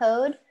zip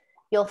code.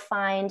 You'll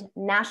find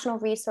national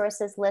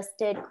resources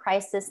listed,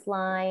 crisis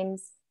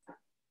lines,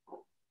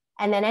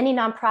 and then any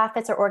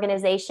nonprofits or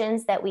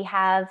organizations that we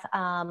have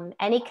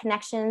any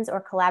connections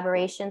or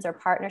collaborations or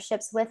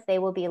partnerships with, they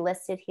will be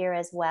listed here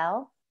as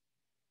well.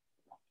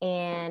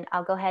 And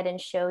I'll go ahead and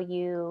show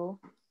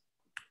you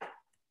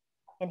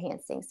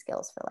Enhancing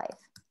Skills for Life.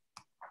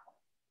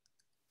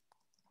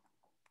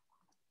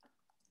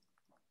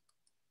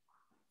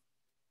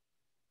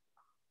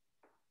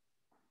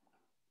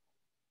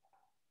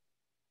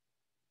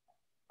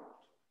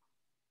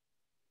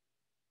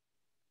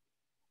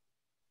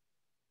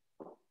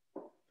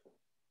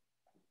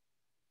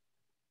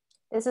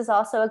 This is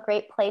also a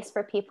great place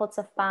for people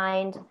to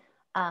find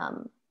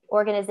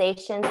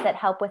organizations that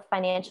help with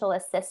financial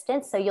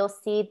assistance. So you'll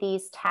see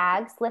these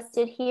tags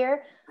listed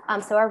here.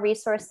 So our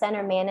resource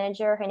center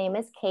manager, her name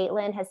is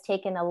Caitlin, has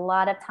taken a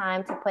lot of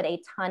time to put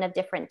a ton of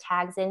different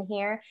tags in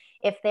here.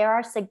 If there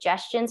are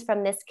suggestions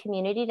from this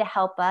community to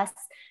help us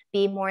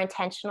be more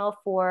intentional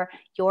for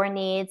your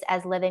needs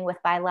as living with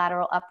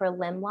bilateral upper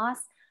limb loss,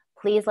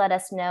 please let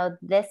us know.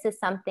 This is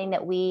something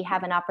that we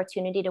have an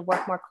opportunity to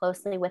work more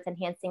closely with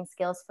Enhancing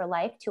Skills for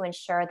Life to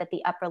ensure that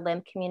the upper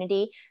limb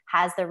community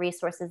has the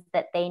resources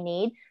that they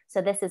need.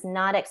 So this is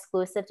not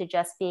exclusive to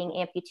just being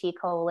Amputee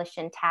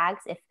Coalition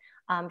tags. If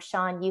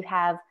Sean, you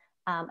have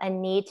a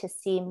need to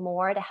see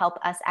more to help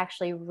us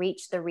actually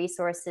reach the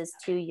resources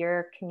to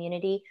your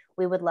community,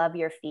 we would love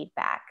your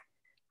feedback.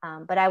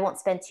 But I won't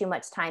spend too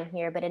much time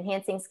here, but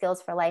Enhancing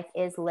Skills for Life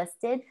is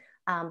listed.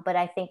 But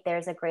I think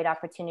there's a great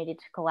opportunity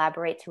to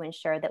collaborate to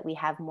ensure that we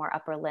have more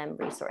upper limb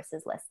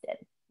resources listed.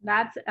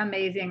 That's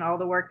amazing, all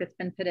the work that's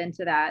been put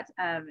into that.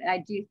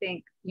 I do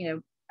think,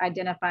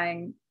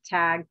 identifying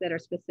tags that are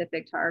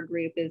specific to our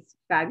group is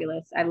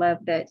fabulous. I love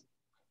that,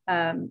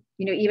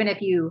 even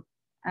if you,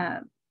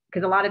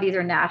 because a lot of these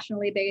are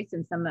nationally based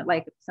and some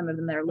of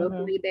them that are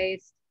locally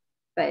based,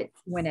 but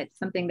when it's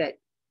something that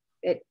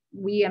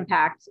we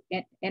impact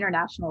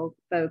international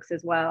folks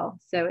as well.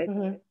 So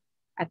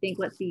I think,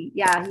 let's see,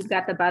 you've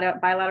got the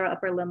bilateral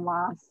upper limb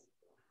loss,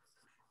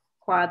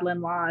 quad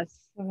limb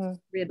loss,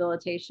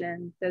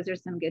 rehabilitation. Those are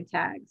some good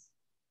tags.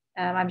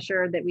 I'm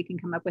sure that we can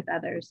come up with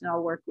others, and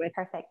I'll work with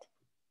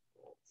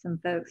some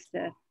folks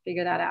to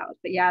figure that out.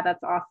 But yeah,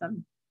 that's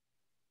awesome.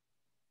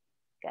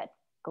 Good.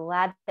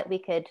 Glad that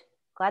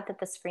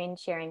the screen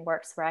sharing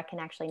works where I can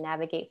actually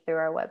navigate through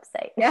our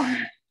website.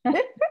 Yeah.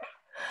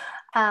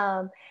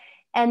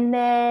 And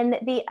then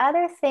the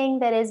other thing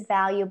that is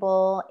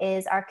valuable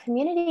is our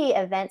community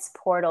events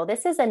portal.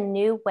 This is a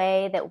new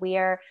way that we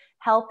are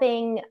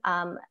helping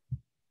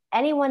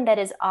anyone that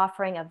is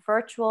offering a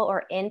virtual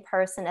or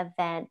in-person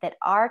event that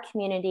our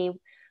community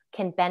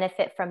can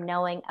benefit from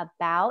knowing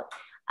about.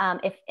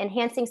 If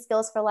Enhancing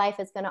Skills for Life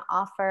is going to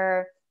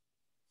offer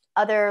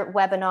other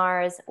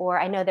webinars,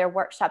 or I know there are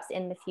workshops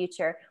in the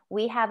future,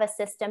 we have a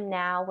system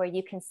now where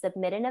you can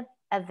submit an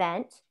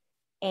event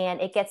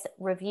and it gets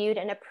reviewed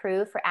and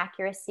approved for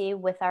accuracy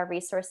with our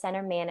resource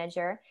center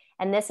manager.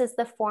 And this is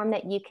the form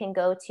that you can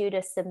go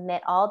to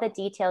submit all the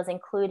details,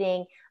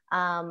 including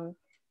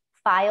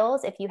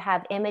files, if you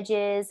have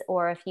images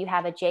or if you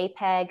have a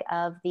JPEG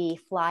of the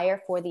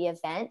flyer for the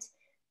event.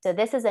 So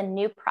this is a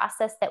new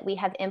process that we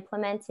have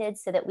implemented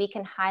so that we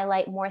can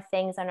highlight more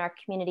things on our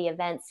community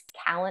events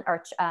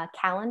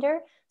calendar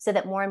so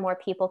that more and more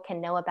people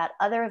can know about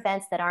other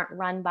events that aren't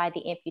run by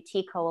the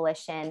Amputee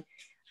Coalition.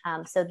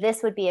 So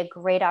this would be a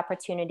great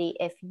opportunity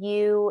if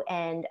you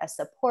and a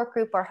support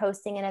group are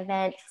hosting an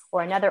event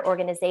or another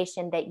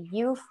organization that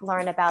you've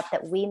learned about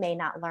that we may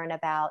not learn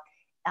about.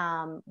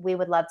 We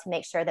would love to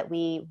make sure that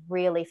we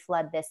really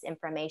flood this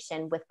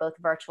information with both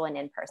virtual and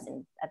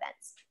in-person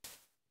events.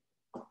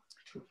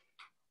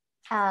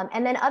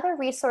 And then other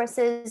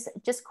resources,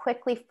 just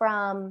quickly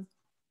from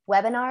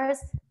webinars.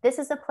 This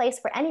is a place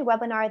for any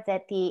webinar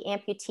that the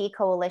Amputee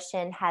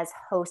Coalition has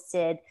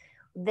hosted.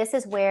 This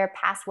is where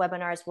past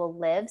webinars will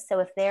live. So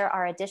if there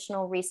are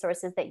additional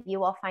resources that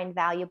you all find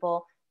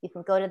valuable, you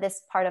can go to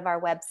this part of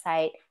our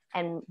website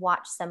and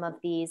watch some of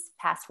these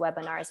past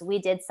webinars. We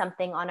did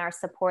something on our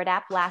support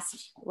app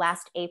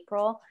last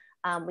April.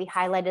 We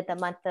highlighted the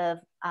month of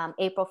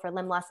April for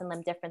Limb Loss and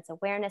Limb Difference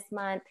Awareness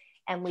Month,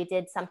 and we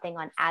did something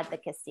on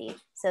advocacy.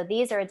 So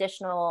these are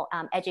additional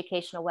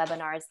educational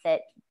webinars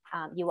that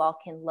you all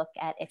can look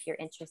at if you're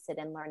interested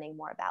in learning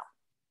more about.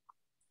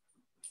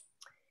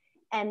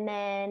 And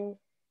then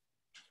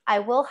I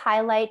will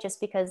highlight, just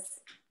because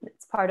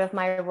it's part of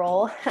my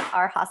role,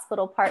 our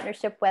hospital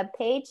partnership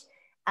webpage.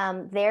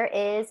 There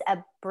is a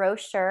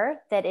brochure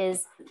that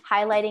is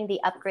highlighting the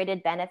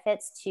upgraded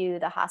benefits to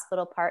the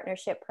hospital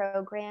partnership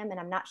program. And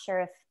I'm not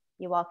sure if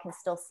you all can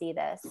still see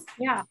this.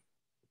 Yeah.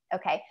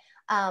 Okay.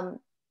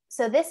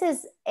 So this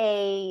is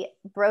a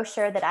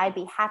brochure that I'd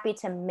be happy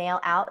to mail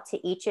out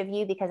to each of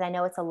you because I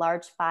know it's a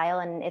large file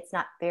and it's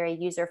not very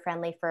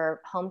user-friendly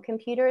for home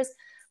computers.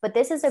 But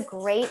this is a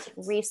great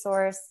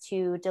resource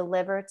to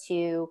deliver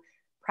to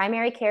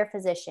primary care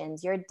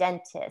physicians, your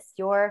dentist,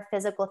 your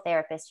physical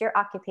therapist, your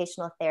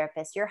occupational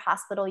therapist, your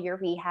hospital, your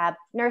rehab,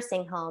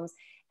 nursing homes,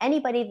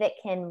 anybody that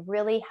can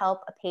really help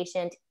a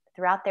patient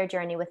throughout their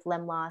journey with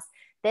limb loss.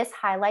 This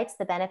highlights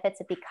the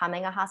benefits of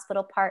becoming a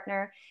hospital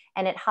partner,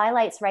 and it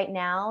highlights right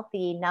now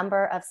the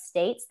number of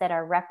states that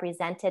are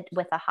represented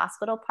with a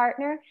hospital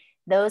partner.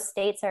 Those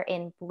states are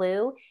in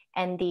blue,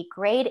 and the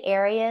grayed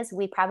areas,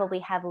 we probably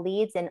have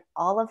leads in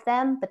all of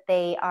them, but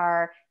they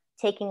are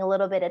taking a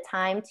little bit of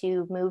time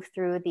to move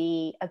through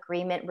the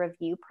agreement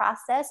review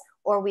process,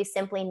 or we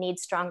simply need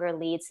stronger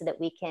leads so that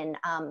we can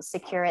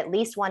secure at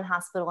least one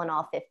hospital in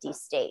all 50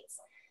 states.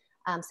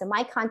 So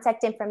my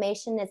contact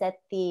information is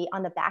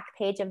on the back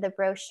page of the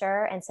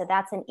brochure. And so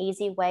that's an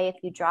easy way if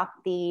you drop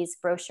these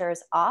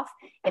brochures off.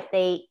 If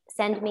they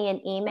send me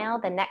an email,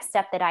 the next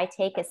step that I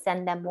take is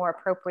send them more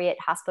appropriate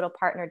hospital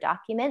partner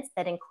documents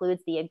that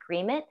includes the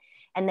agreement.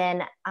 And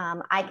then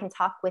I can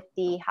talk with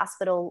the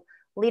hospital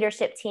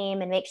leadership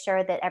team and make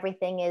sure that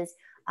everything is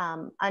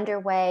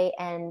underway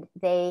and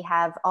they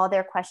have all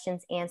their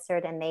questions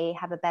answered and they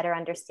have a better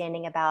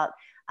understanding about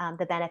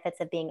the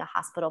benefits of being a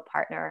hospital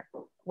partner,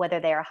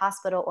 whether they're a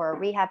hospital or a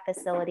rehab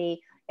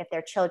facility, if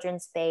they're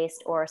children's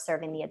based or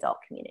serving the adult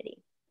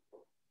community.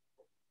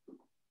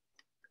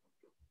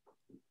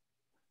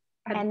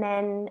 And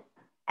then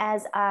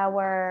as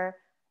our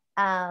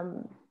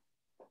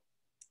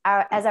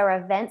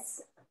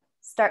events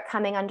start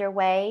coming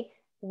underway,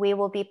 we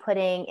will be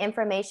putting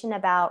information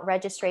about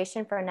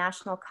registration for a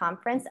national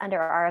conference under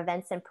our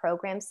events and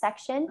programs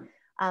section.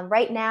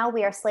 Right now,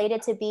 we are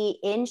slated to be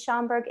in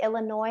Schaumburg,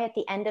 Illinois at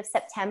the end of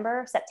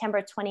September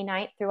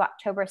 29th through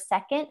October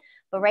 2nd.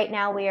 But right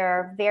now, we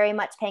are very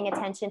much paying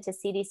attention to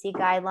CDC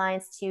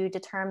guidelines to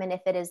determine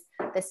if it is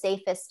the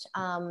safest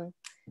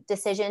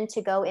decision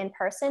to go in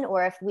person,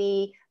 or if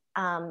we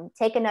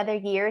take another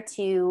year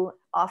to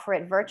offer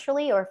it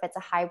virtually, or if it's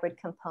a hybrid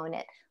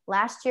component.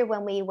 Last year,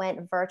 when we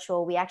went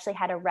virtual, we actually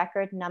had a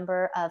record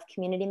number of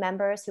community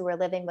members who were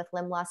living with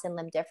limb loss and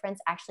limb difference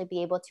actually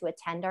be able to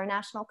attend our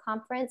national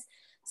conference.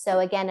 So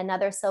again,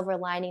 another silver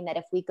lining that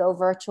if we go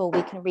virtual,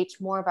 we can reach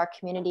more of our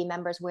community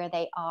members where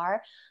they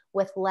are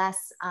with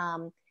less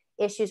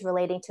issues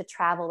relating to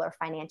travel or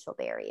financial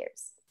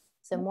barriers.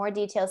 So more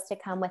details to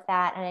come with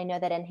that. And I know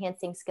that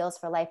Enhancing Skills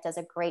for Life does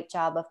a great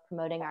job of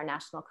promoting our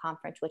national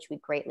conference, which we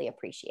greatly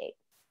appreciate.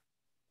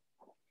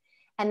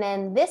 And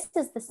then this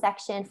is the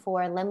section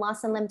for Limb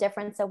Loss and Limb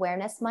Difference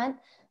Awareness Month.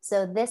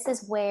 So this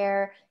is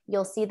where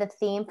you'll see the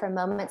theme for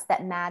Moments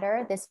That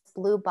Matter. This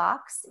blue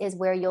box is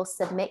where you'll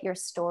submit your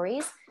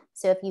stories.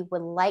 So if you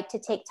would like to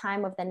take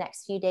time over the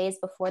next few days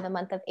before the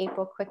month of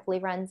April quickly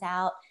runs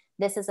out,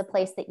 this is a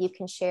place that you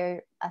can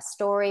share a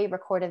story,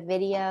 record a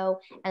video,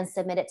 and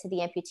submit it to the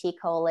Amputee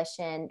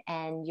Coalition,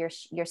 and your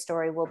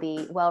story will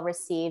be well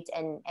received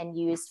and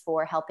used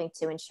for helping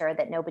to ensure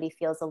that nobody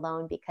feels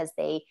alone because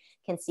they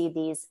can see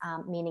these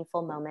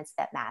meaningful moments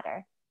that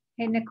matter.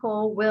 Hey,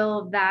 Nicole,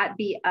 will that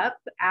be up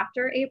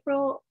after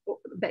April,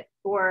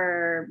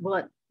 or will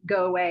it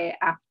go away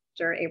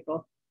after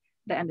April,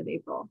 the end of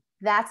April?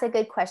 That's a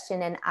good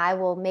question, and I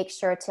will make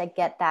sure to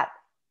get that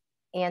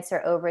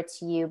answer over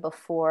to you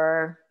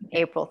before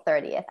April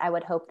 30th. I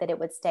would hope that it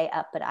would stay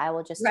up, but I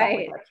will just check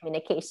with our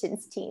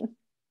communications team.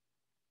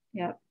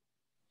 Yep.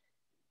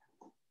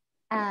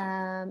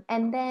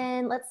 And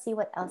then let's see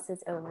what else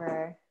is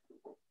over.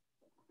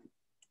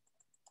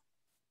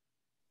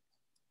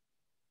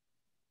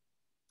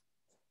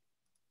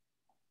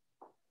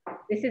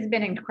 This has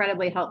been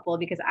incredibly helpful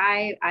because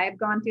I've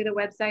gone through the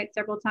website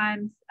several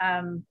times,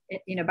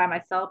 by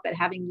myself, but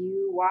having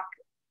you walk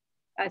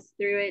us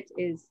through it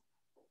is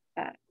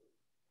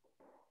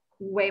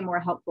way more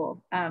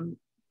helpful,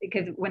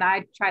 because when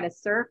I try to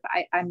surf,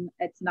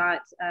 it's not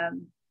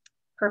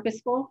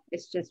purposeful,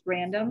 it's just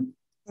random.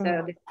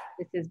 So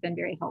this has been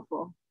very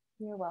helpful.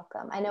 You're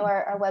welcome. I know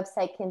our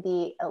website can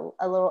be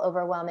a little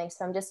overwhelming,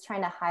 so I'm just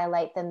trying to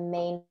highlight the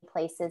main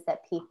places that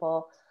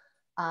people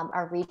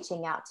are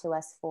reaching out to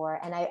us for.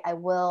 And I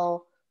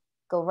will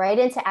go right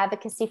into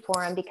Advocacy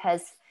Forum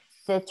because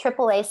the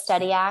AAA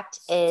Study Act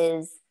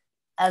is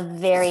a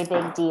very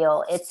big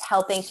deal. It's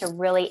helping to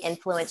really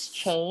influence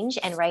change.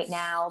 And right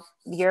now,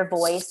 your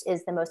voice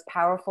is the most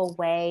powerful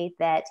way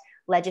that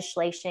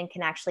legislation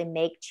can actually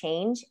make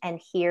change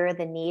and hear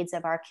the needs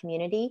of our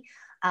community.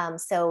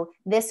 So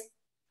this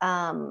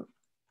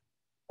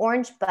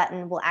orange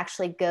button will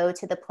actually go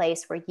to the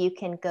place where you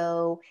can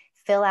go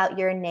fill out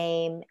your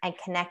name and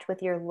connect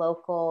with your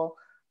local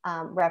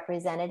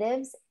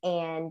representatives,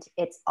 and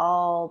it's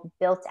all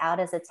built out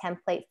as a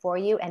template for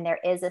you. And there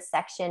is a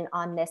section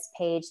on this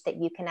page that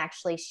you can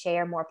actually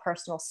share more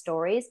personal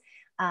stories.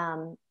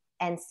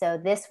 And so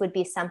this would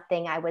be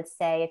something I would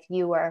say, if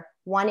you are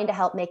wanting to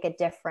help make a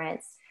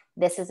difference,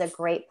 this is a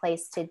great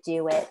place to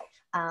do it.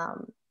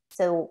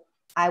 So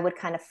I would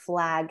kind of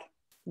flag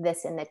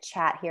this in the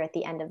chat here at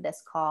the end of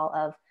this call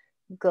of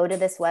go to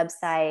this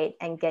website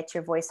and get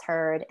your voice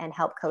heard and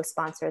help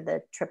co-sponsor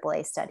the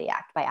AAA Study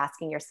Act by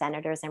asking your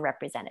senators and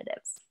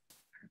representatives.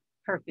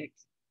 Perfect.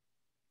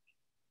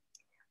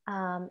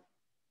 And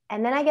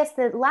then I guess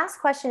the last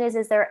question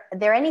is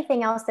there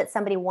anything else that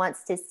somebody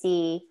wants to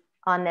see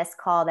on this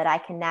call that I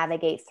can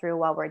navigate through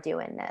while we're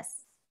doing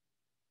this?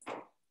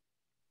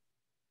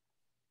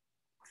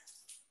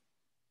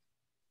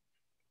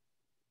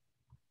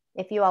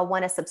 If you all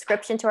want a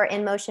subscription to our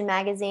In Motion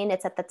magazine,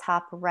 it's at the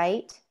top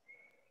right.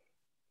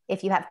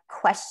 If you have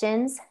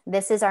questions,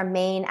 this is our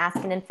main Ask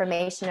an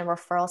Information and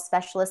Referral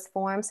Specialist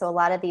form. So a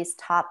lot of these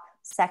top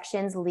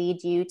sections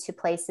lead you to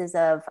places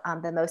of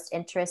the most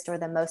interest or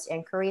the most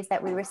inquiries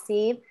that we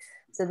receive.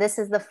 So this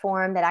is the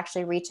form that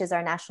actually reaches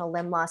our National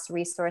Limb Loss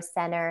Resource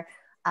Center,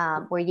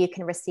 where you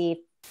can receive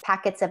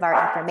packets of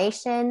our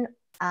information,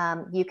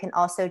 You can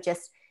also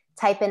just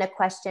type in a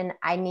question.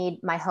 I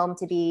need my home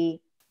to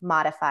be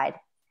modified.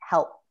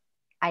 Help.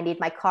 I need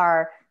my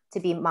car to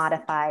be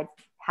modified.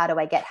 How do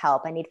I get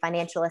help? I need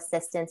financial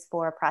assistance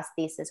for a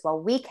prosthesis. Well,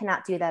 we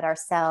cannot do that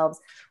ourselves.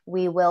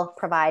 We will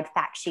provide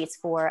fact sheets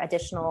for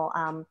additional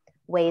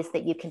ways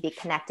that you can be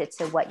connected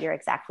to what you're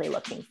exactly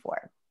looking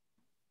for.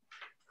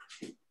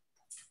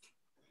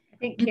 I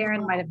think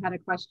Karen might have had a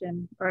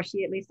question, or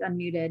she at least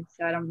unmuted,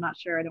 so I'm not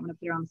sure. I don't want to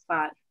put her on the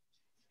spot.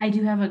 I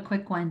do have a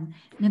quick one.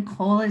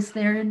 Nicole, is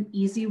there an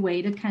easy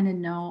way to kind of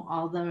know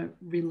all the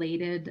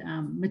related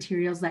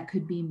materials that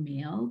could be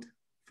mailed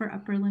for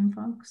upper limb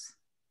folks?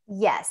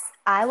 Yes,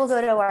 I will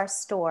go to our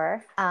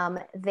store.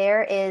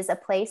 There is a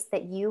place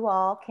that you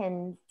all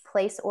can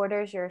place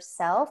orders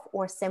yourself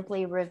or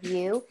simply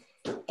review.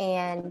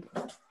 And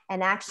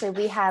actually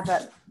we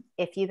have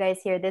if you guys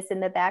hear this in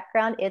the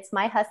background, it's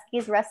my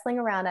huskies wrestling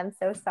around. I'm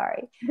so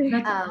sorry.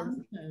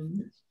 Awesome.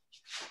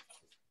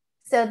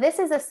 So this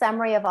is a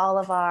summary of all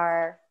of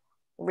our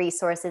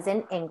resources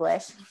in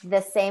English.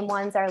 The same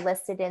ones are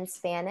listed in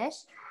Spanish.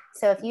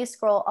 So if you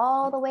scroll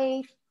all the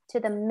way to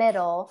the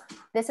middle,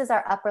 this is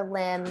our upper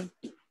limb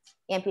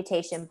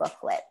amputation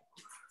booklet.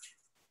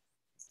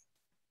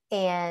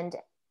 And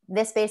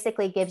this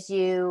basically gives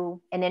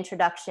you an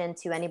introduction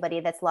to anybody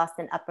that's lost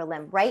an upper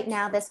limb. Right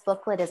now, this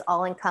booklet is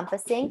all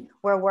encompassing.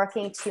 We're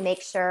working to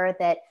make sure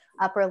that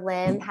upper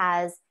limb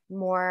has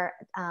more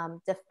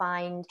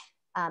defined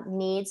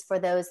needs for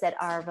those that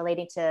are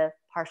relating to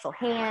partial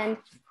hand,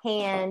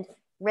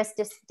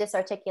 wrist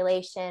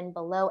disarticulation,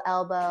 below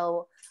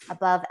elbow,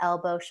 above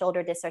elbow,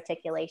 shoulder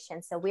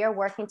disarticulation. So we are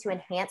working to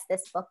enhance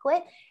this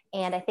booklet.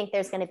 And I think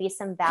there's going to be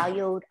some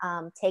valued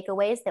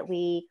takeaways that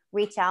we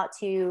reach out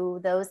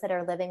to those that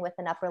are living with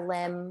an upper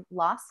limb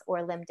loss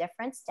or limb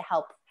difference to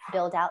help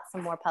build out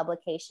some more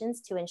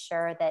publications to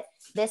ensure that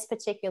this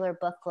particular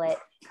booklet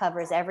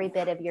covers every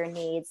bit of your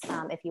needs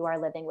if you are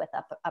living with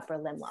upper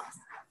limb loss.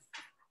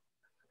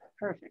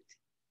 Perfect.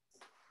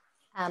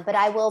 But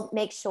I will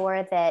make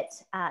sure that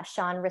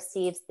Sean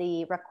receives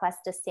the request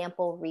a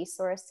sample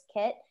resource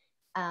kit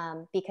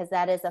because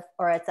that is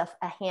it's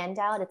a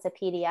handout. It's a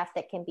PDF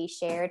that can be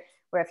shared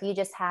where if you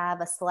just have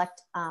a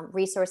select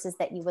resources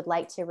that you would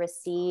like to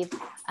receive,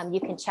 you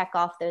can check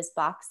off those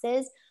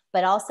boxes.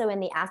 But also in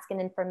the Ask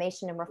an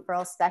Information and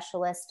Referral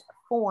Specialist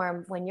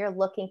form, when you're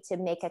looking to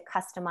make a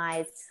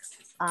customized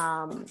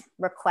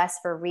request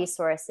for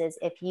resources,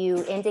 if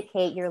you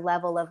indicate your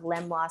level of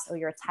limb loss or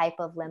your type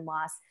of limb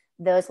loss,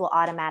 those will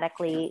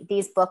automatically,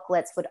 these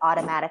booklets would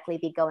automatically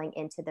be going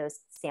into those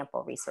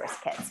sample resource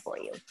kits for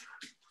you.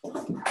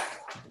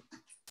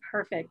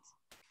 Perfect.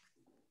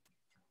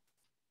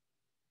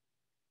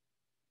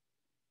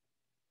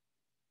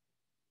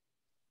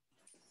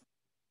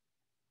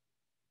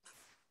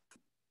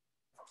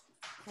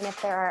 And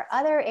if there are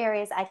other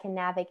areas I can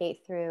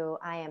navigate through,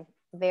 I am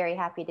very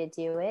happy to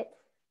do it.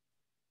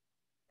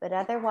 But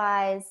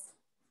otherwise,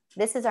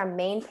 this is our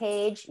main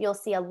page. You'll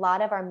see a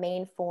lot of our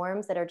main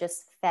forms that are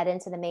just fed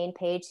into the main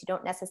page. You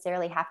don't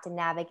necessarily have to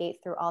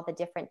navigate through all the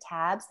different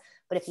tabs,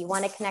 but if you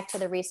want to connect to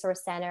the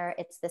Resource Center,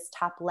 it's this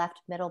top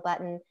left middle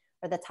button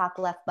or the top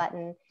left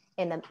button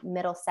in the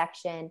middle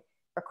section.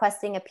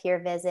 Requesting a peer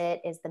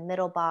visit is the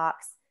middle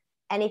box.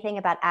 Anything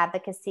about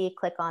advocacy,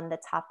 click on the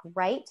top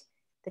right.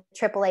 The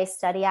AAA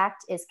Study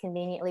Act is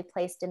conveniently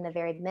placed in the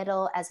very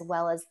middle, as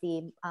well as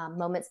the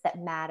moments that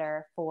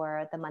matter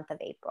for the month of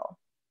April.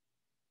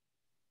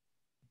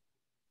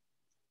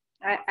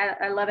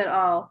 I love it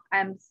all.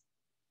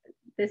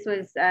 This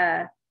was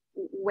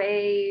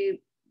way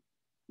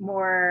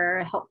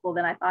more helpful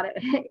than I thought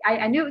it.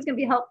 I knew it was going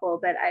to be helpful,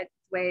 but it's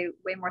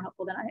way more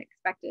helpful than I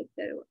expected.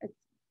 So it's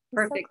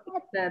perfect.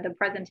 So the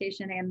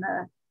presentation and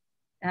the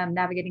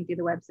navigating through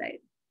the website.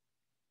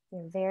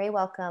 You're very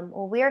welcome.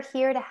 Well, we're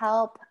here to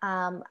help.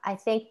 I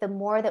think the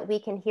more that we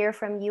can hear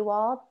from you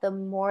all, the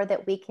more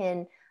that we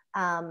can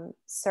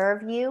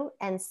serve you.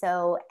 And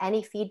so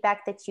any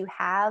feedback that you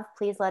have,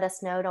 please let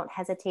us know. Don't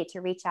hesitate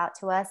to reach out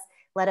to us.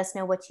 Let us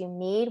know what you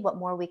need, what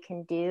more we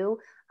can do.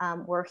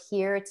 We're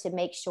here to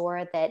make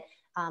sure that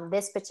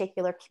this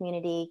particular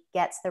community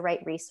gets the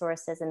right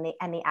resources and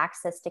the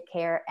access to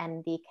care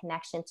and the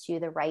connection to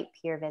the right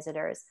peer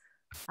visitors.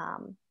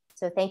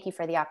 So thank you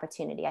for the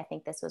opportunity. I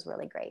think this was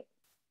really great.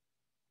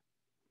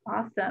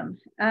 Awesome.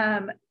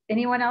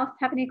 Anyone else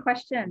have any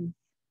questions?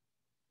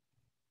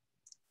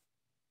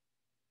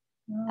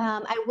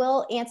 I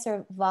will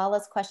answer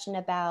Vala's question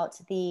about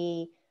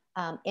the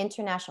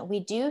international. We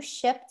do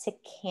ship to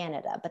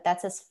Canada, but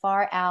that's as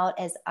far out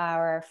as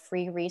our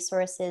free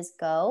resources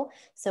go.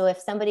 So if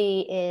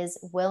somebody is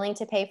willing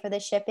to pay for the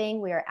shipping,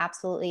 we are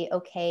absolutely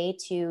okay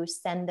to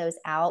send those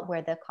out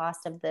where the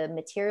cost of the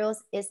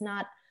materials is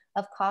not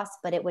of cost,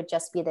 but it would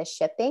just be the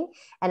shipping.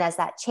 And as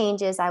that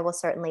changes, I will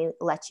certainly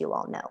let you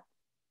all know.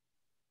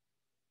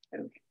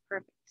 Okay,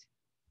 perfect.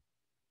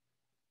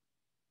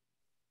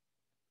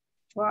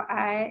 Well,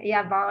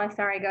 Vala,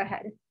 sorry, go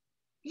ahead.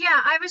 Yeah,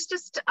 I was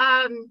just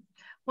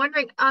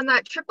wondering on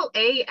that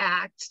AAA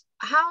Act,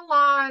 how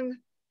long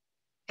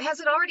has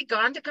it already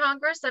gone to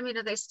Congress? I mean,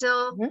 are they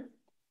still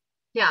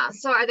Yeah.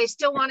 So are they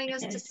still wanting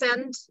us to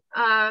send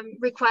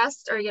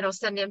requests or,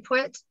 send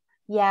input?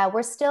 Yeah,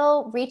 we're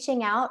still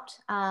reaching out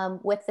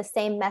with the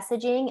same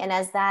messaging. And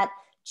as that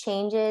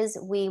changes,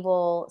 we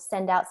will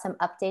send out some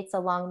updates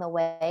along the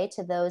way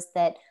to those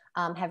that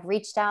have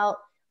reached out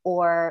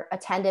or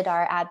attended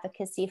our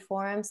advocacy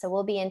forum. So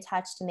we'll be in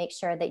touch to make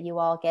sure that you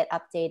all get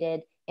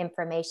updated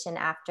information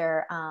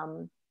after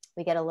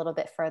we get a little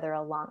bit further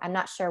along. I'm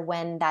not sure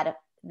when that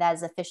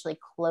is officially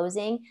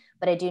closing,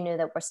 but I do know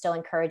that we're still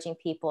encouraging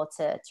people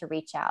to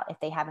reach out if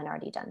they haven't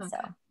already done so.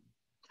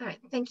 All right,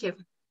 thank you.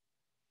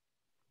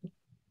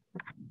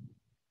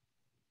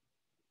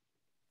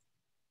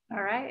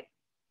 All right.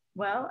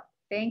 Well,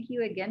 thank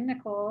you again,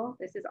 Nicole.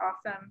 This is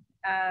awesome.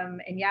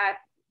 And yeah,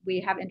 we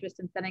have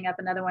interest in setting up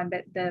another one,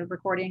 but the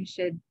recording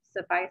should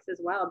suffice as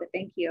well. But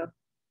thank you.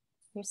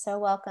 You're so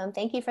welcome.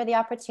 Thank you for the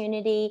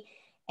opportunity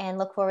and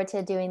look forward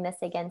to doing this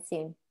again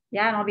soon.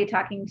 Yeah, and I'll be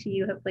talking to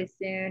you hopefully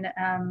soon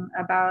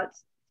about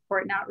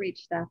support and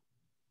outreach stuff.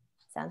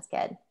 Sounds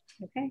good.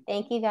 Okay.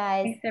 Thank you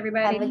guys. Thanks,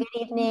 everybody. Have a good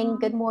evening,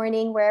 good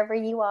morning, wherever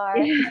you are.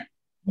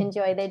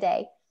 Enjoy the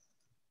day.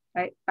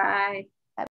 All right. Bye.